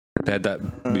 They had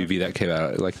that movie that came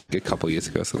out like a couple years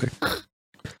ago or something.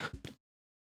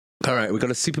 All right, we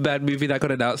got a Superman movie that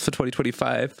got announced for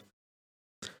 2025.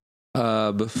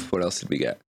 What else did we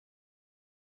get?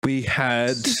 We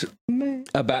had Man.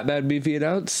 a Batman movie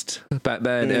announced.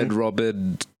 Batman and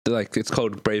Robin, like it's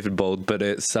called Brave and Bold, but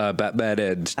it's Batman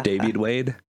and Damian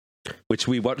Wayne, which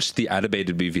we watched the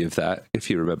animated movie of that, if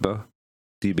you remember.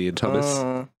 DB and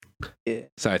Thomas. Yeah.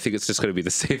 So I think it's just going to be the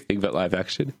same thing but live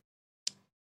action.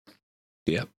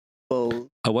 Yep. Bold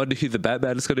I wonder who the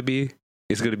Batman is going to be.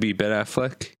 Is it going to be Ben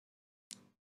Affleck?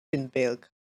 in Bale.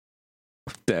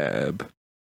 Damn.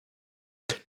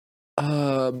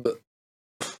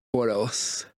 What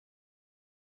else?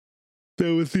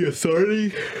 There was The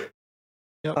Authority,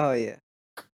 Oh yeah.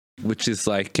 which is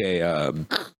like a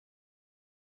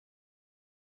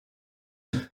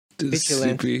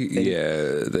Vigilante thing.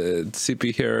 the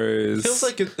superheroes. feels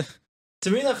like it. To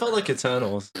me, that felt like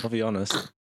Eternals. I'll be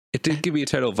honest. It did give me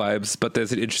Eternal vibes, but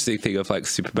there's an interesting thing of like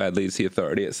Superman leaves the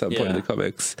Authority at some point in Yeah. the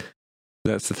comics.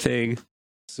 That's the thing.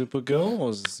 Supergirl or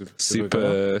was it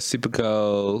Supergirl?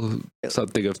 Supergirl,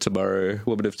 something of tomorrow,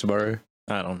 Woman of Tomorrow,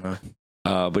 I don't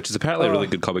know. which is apparently a really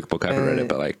good comic book. I haven't read it,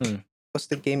 but like, What's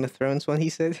the Game of Thrones one he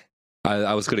said?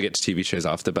 I was going to get to TV shows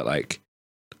after, but like,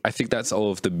 I think that's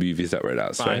all of the movies that were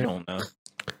announced. I Right? don't know.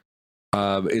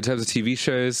 In terms of TV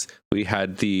shows, we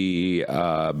had the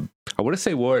I want to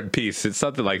say War and Peace. It's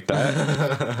something like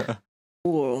that.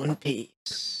 War and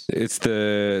Peace. It's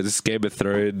this Game of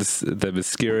Thrones, the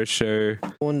Mascara show.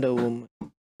 Wonder Woman.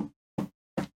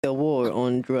 The War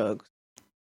on Drugs.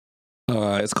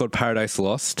 It's called Paradise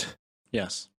Lost.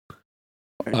 Yes.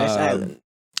 Paradise Island.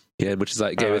 Yeah, which is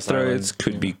like Game Paradise of Thrones. Island,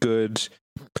 Could be good.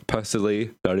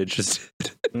 Personally, not interested.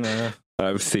 Nah.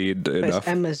 I've seen It's enough.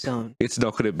 Amazon. It's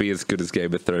not going to be as good as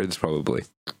Game of Thrones, probably.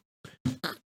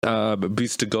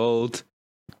 Booster Gold.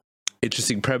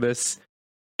 Interesting premise.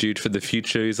 Dude from the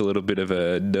future who's a little bit of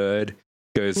a nerd.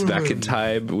 Goes back in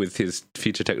time with his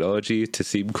future technology to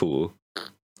seem cool.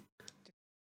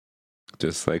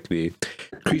 Just like me.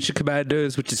 Creature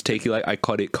Commandos, which is taking like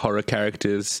iconic horror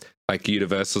characters, like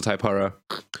Universal type horror,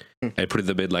 and putting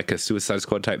them in like a Suicide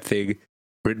Squad type thing.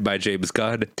 Written by James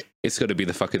Gunn. It's going to be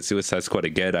the fucking Suicide Squad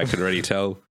again, I can already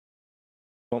tell.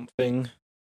 Swamp Thing.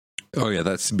 Oh yeah,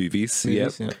 that's movies. Yeah.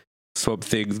 Swamp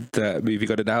Thing, that movie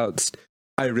got announced.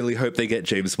 I really hope they get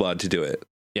James Wan to do it.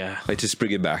 Yeah. Like, just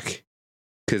bring him back.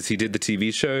 Because he did the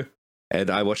TV show, and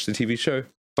I watched the TV show.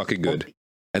 Fucking good.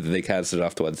 And then they cancelled it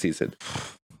after one season.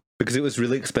 Because it was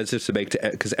really expensive to make,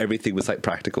 because everything was like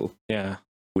practical, Yeah.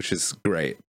 which is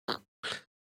great.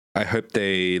 I hope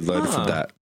they learn from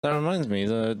that. That reminds me,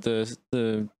 the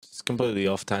it's completely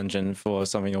off tangent for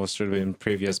something that should have been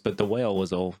previous, but the whale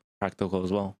was all practical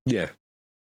as well. Yeah.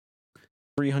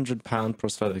 £300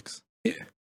 prosthetics.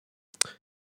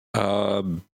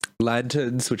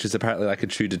 Lanterns, which is apparently like a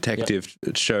true detective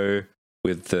show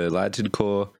with the Lantern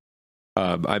Corps.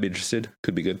 I'm interested.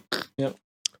 Could be good. Yep.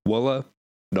 Waller,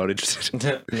 not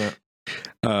interested. Yeah.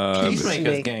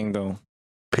 Peacemaker. Gang though.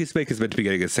 Peacemaker's meant to be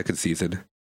getting a second season,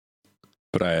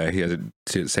 but he didn't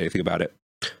say anything about it.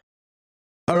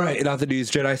 All right, in other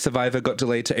news, Jedi Survivor got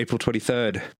delayed to April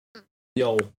 23rd.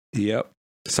 Yo. Yep.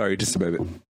 Sorry, just a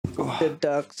moment. The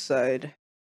dark side.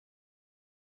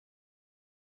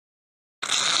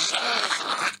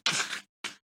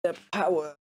 The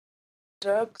power.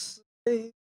 Dark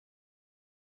side.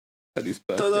 Honey's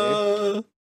birthday. Ta-da!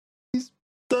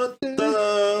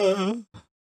 Ta-da!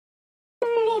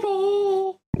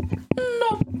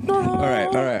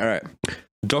 All right.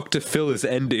 Dr. Phil is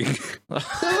ending.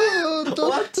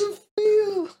 What?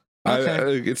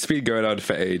 It's been going on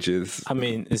for ages. I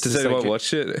mean, it's Does just anyone like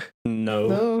watch it? know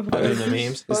No, other than the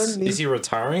memes? funny. Is he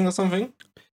retiring or something?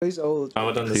 He's old. I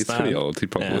would understand. He's pretty old. He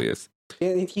probably is.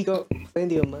 Yeah, he got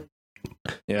plenty of money.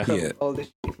 Yeah. From Yeah. all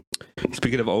this.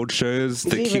 Speaking of old shows,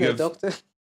 Is the he king even a of doctor?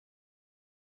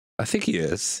 I think he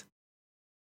is.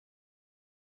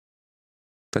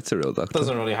 That's a real doctor.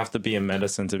 Doesn't really have to be in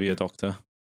medicine to be a doctor.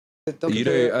 The doctor You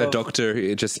know, a of- doctor,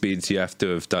 it just means you have to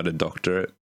have done a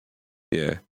doctorate.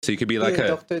 Yeah. So you could be like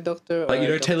Yeah, a doctor. like, you or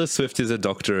know, a Taylor Swift is a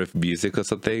doctor of music or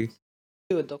something.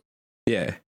 doctor.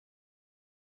 Yeah.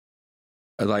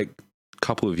 Like a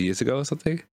couple of years ago or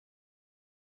something.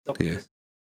 Doctors.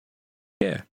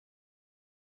 Yeah.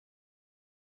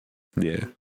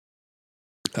 The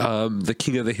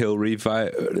King of the Hill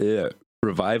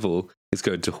revival is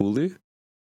going to Hulu.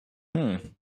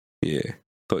 Yeah.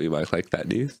 Thought you might like that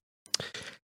news.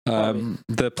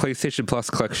 The PlayStation Plus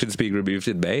collection is being removed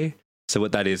in May. So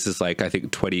what that is like, I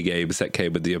think 20 games that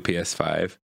came with your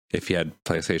PS5 if you had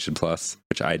PlayStation Plus,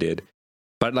 which I did.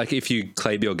 But like, if you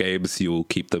claim your games, you'll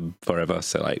keep them forever.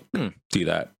 So like, do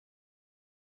that.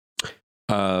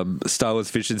 Star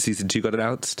Wars Vision Season 2 got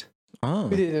announced. Oh.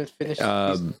 We didn't finish.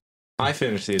 I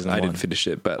finished season 1. I didn't finish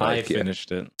it, but I like, yeah.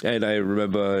 finished it. And I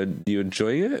remember you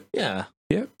enjoying it. Yeah.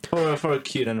 Yeah. For a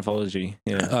cute anthology.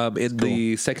 Yeah. In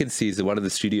the second season, one of the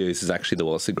studios is actually the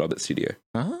Wallace and Gromit studio,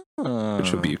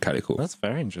 which would be kind of cool. That's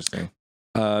very interesting.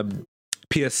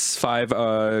 PS5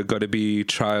 are going to be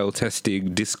trial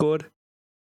testing Discord,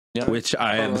 Yeah. which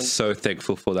I am so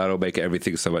thankful for. That'll make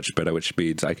everything so much better, which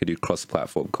means I can do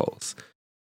cross-platform calls.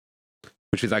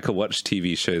 Which means I could watch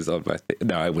TV shows on my thing.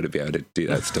 No, I wouldn't be able to do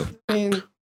that still. I mean,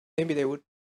 maybe they would.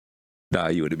 No,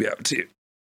 you wouldn't be able to.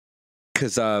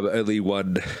 Because only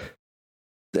one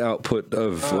output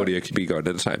of audio can be going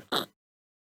at a time.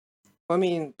 I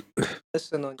mean,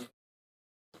 listen on you.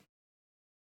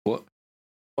 What?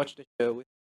 Watch the show with.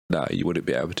 No, you wouldn't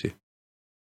be able to.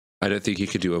 I don't think you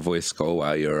could do a voice call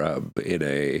while you're in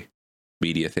a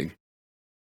media thing.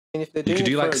 And if they're You doing could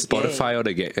do it like for a Spotify game, on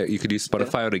a game. You could do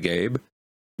Spotify on a game,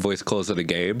 voice calls on a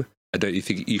game. I don't. You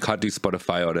think you can't do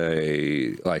Spotify on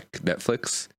a like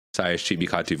Netflix? So I assume you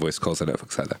can't do voice calls on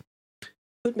Netflix either.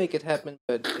 could make it happen,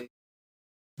 but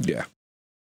Yeah.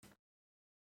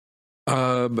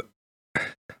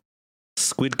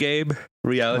 Squid Game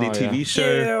reality TV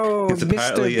show. It's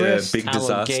apparently a big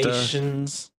disaster.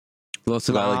 Allegations. Lots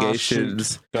of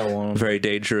allegations. Go on. Very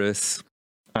dangerous.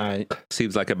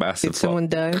 Seems like a massive did someone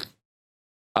die?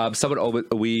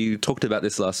 We talked about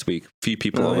this last week. Few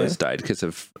people almost died because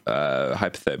of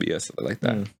hypothermia or something like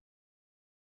that.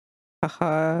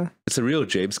 Haha. It's a real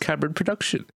James Cameron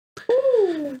production.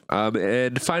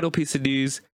 And final piece of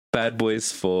news: Bad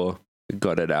Boys 4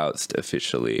 got announced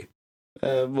officially.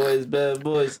 Bad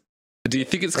boys. Do you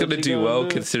think it's going to do well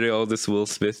considering all this Will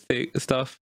Smith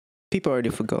stuff? People already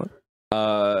forgot.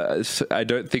 I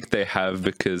don't think they have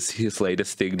because his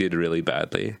latest thing did really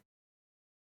badly.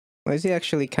 Is he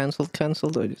actually cancelled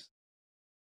or just?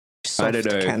 I don't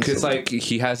know, because cancelled? like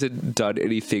he hasn't done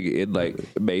anything in like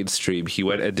mainstream. He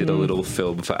went and did a little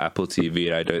film for Apple TV,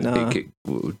 and I don't think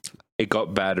it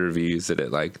got bad reviews and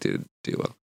it like didn't do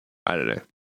well. I don't know.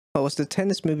 Oh, was the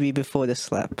tennis movie before the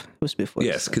slap? It was before.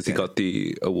 Yes, because he got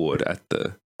the award at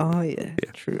the. Oh yeah,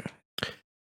 true.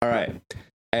 All right.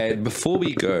 And before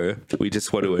we go, we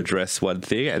just want to address one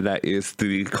thing, and that is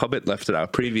the comment left in our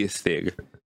previous thing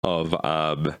of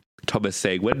Thomas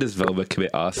saying, "When does Velma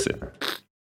commit arson?"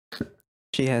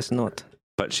 She has not.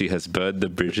 But she has burned the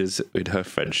bridges in her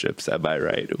friendships. Am I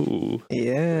right? Ooh.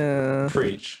 Yeah.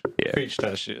 Preach. Yeah. Preach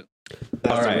that shit.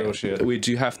 That's All right. real shit. We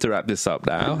do have to wrap this up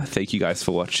now. Thank you guys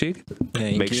for watching.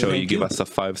 Make sure you give us a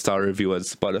 5-star review on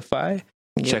Spotify.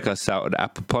 Yep. Check us out on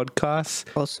Apple Podcasts.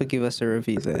 Also, give us a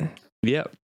review there.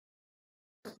 Yep.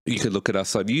 You can look at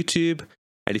us on YouTube.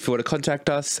 And if you want to contact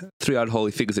us,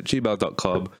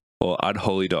 3unholyfingers@gmail.com or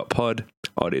unholy.pod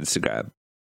on Instagram.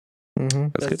 Mm-hmm.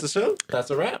 That's good. the show. That's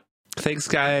a wrap. Thanks,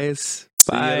 guys.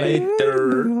 See Bye. you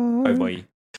later. Bye bye.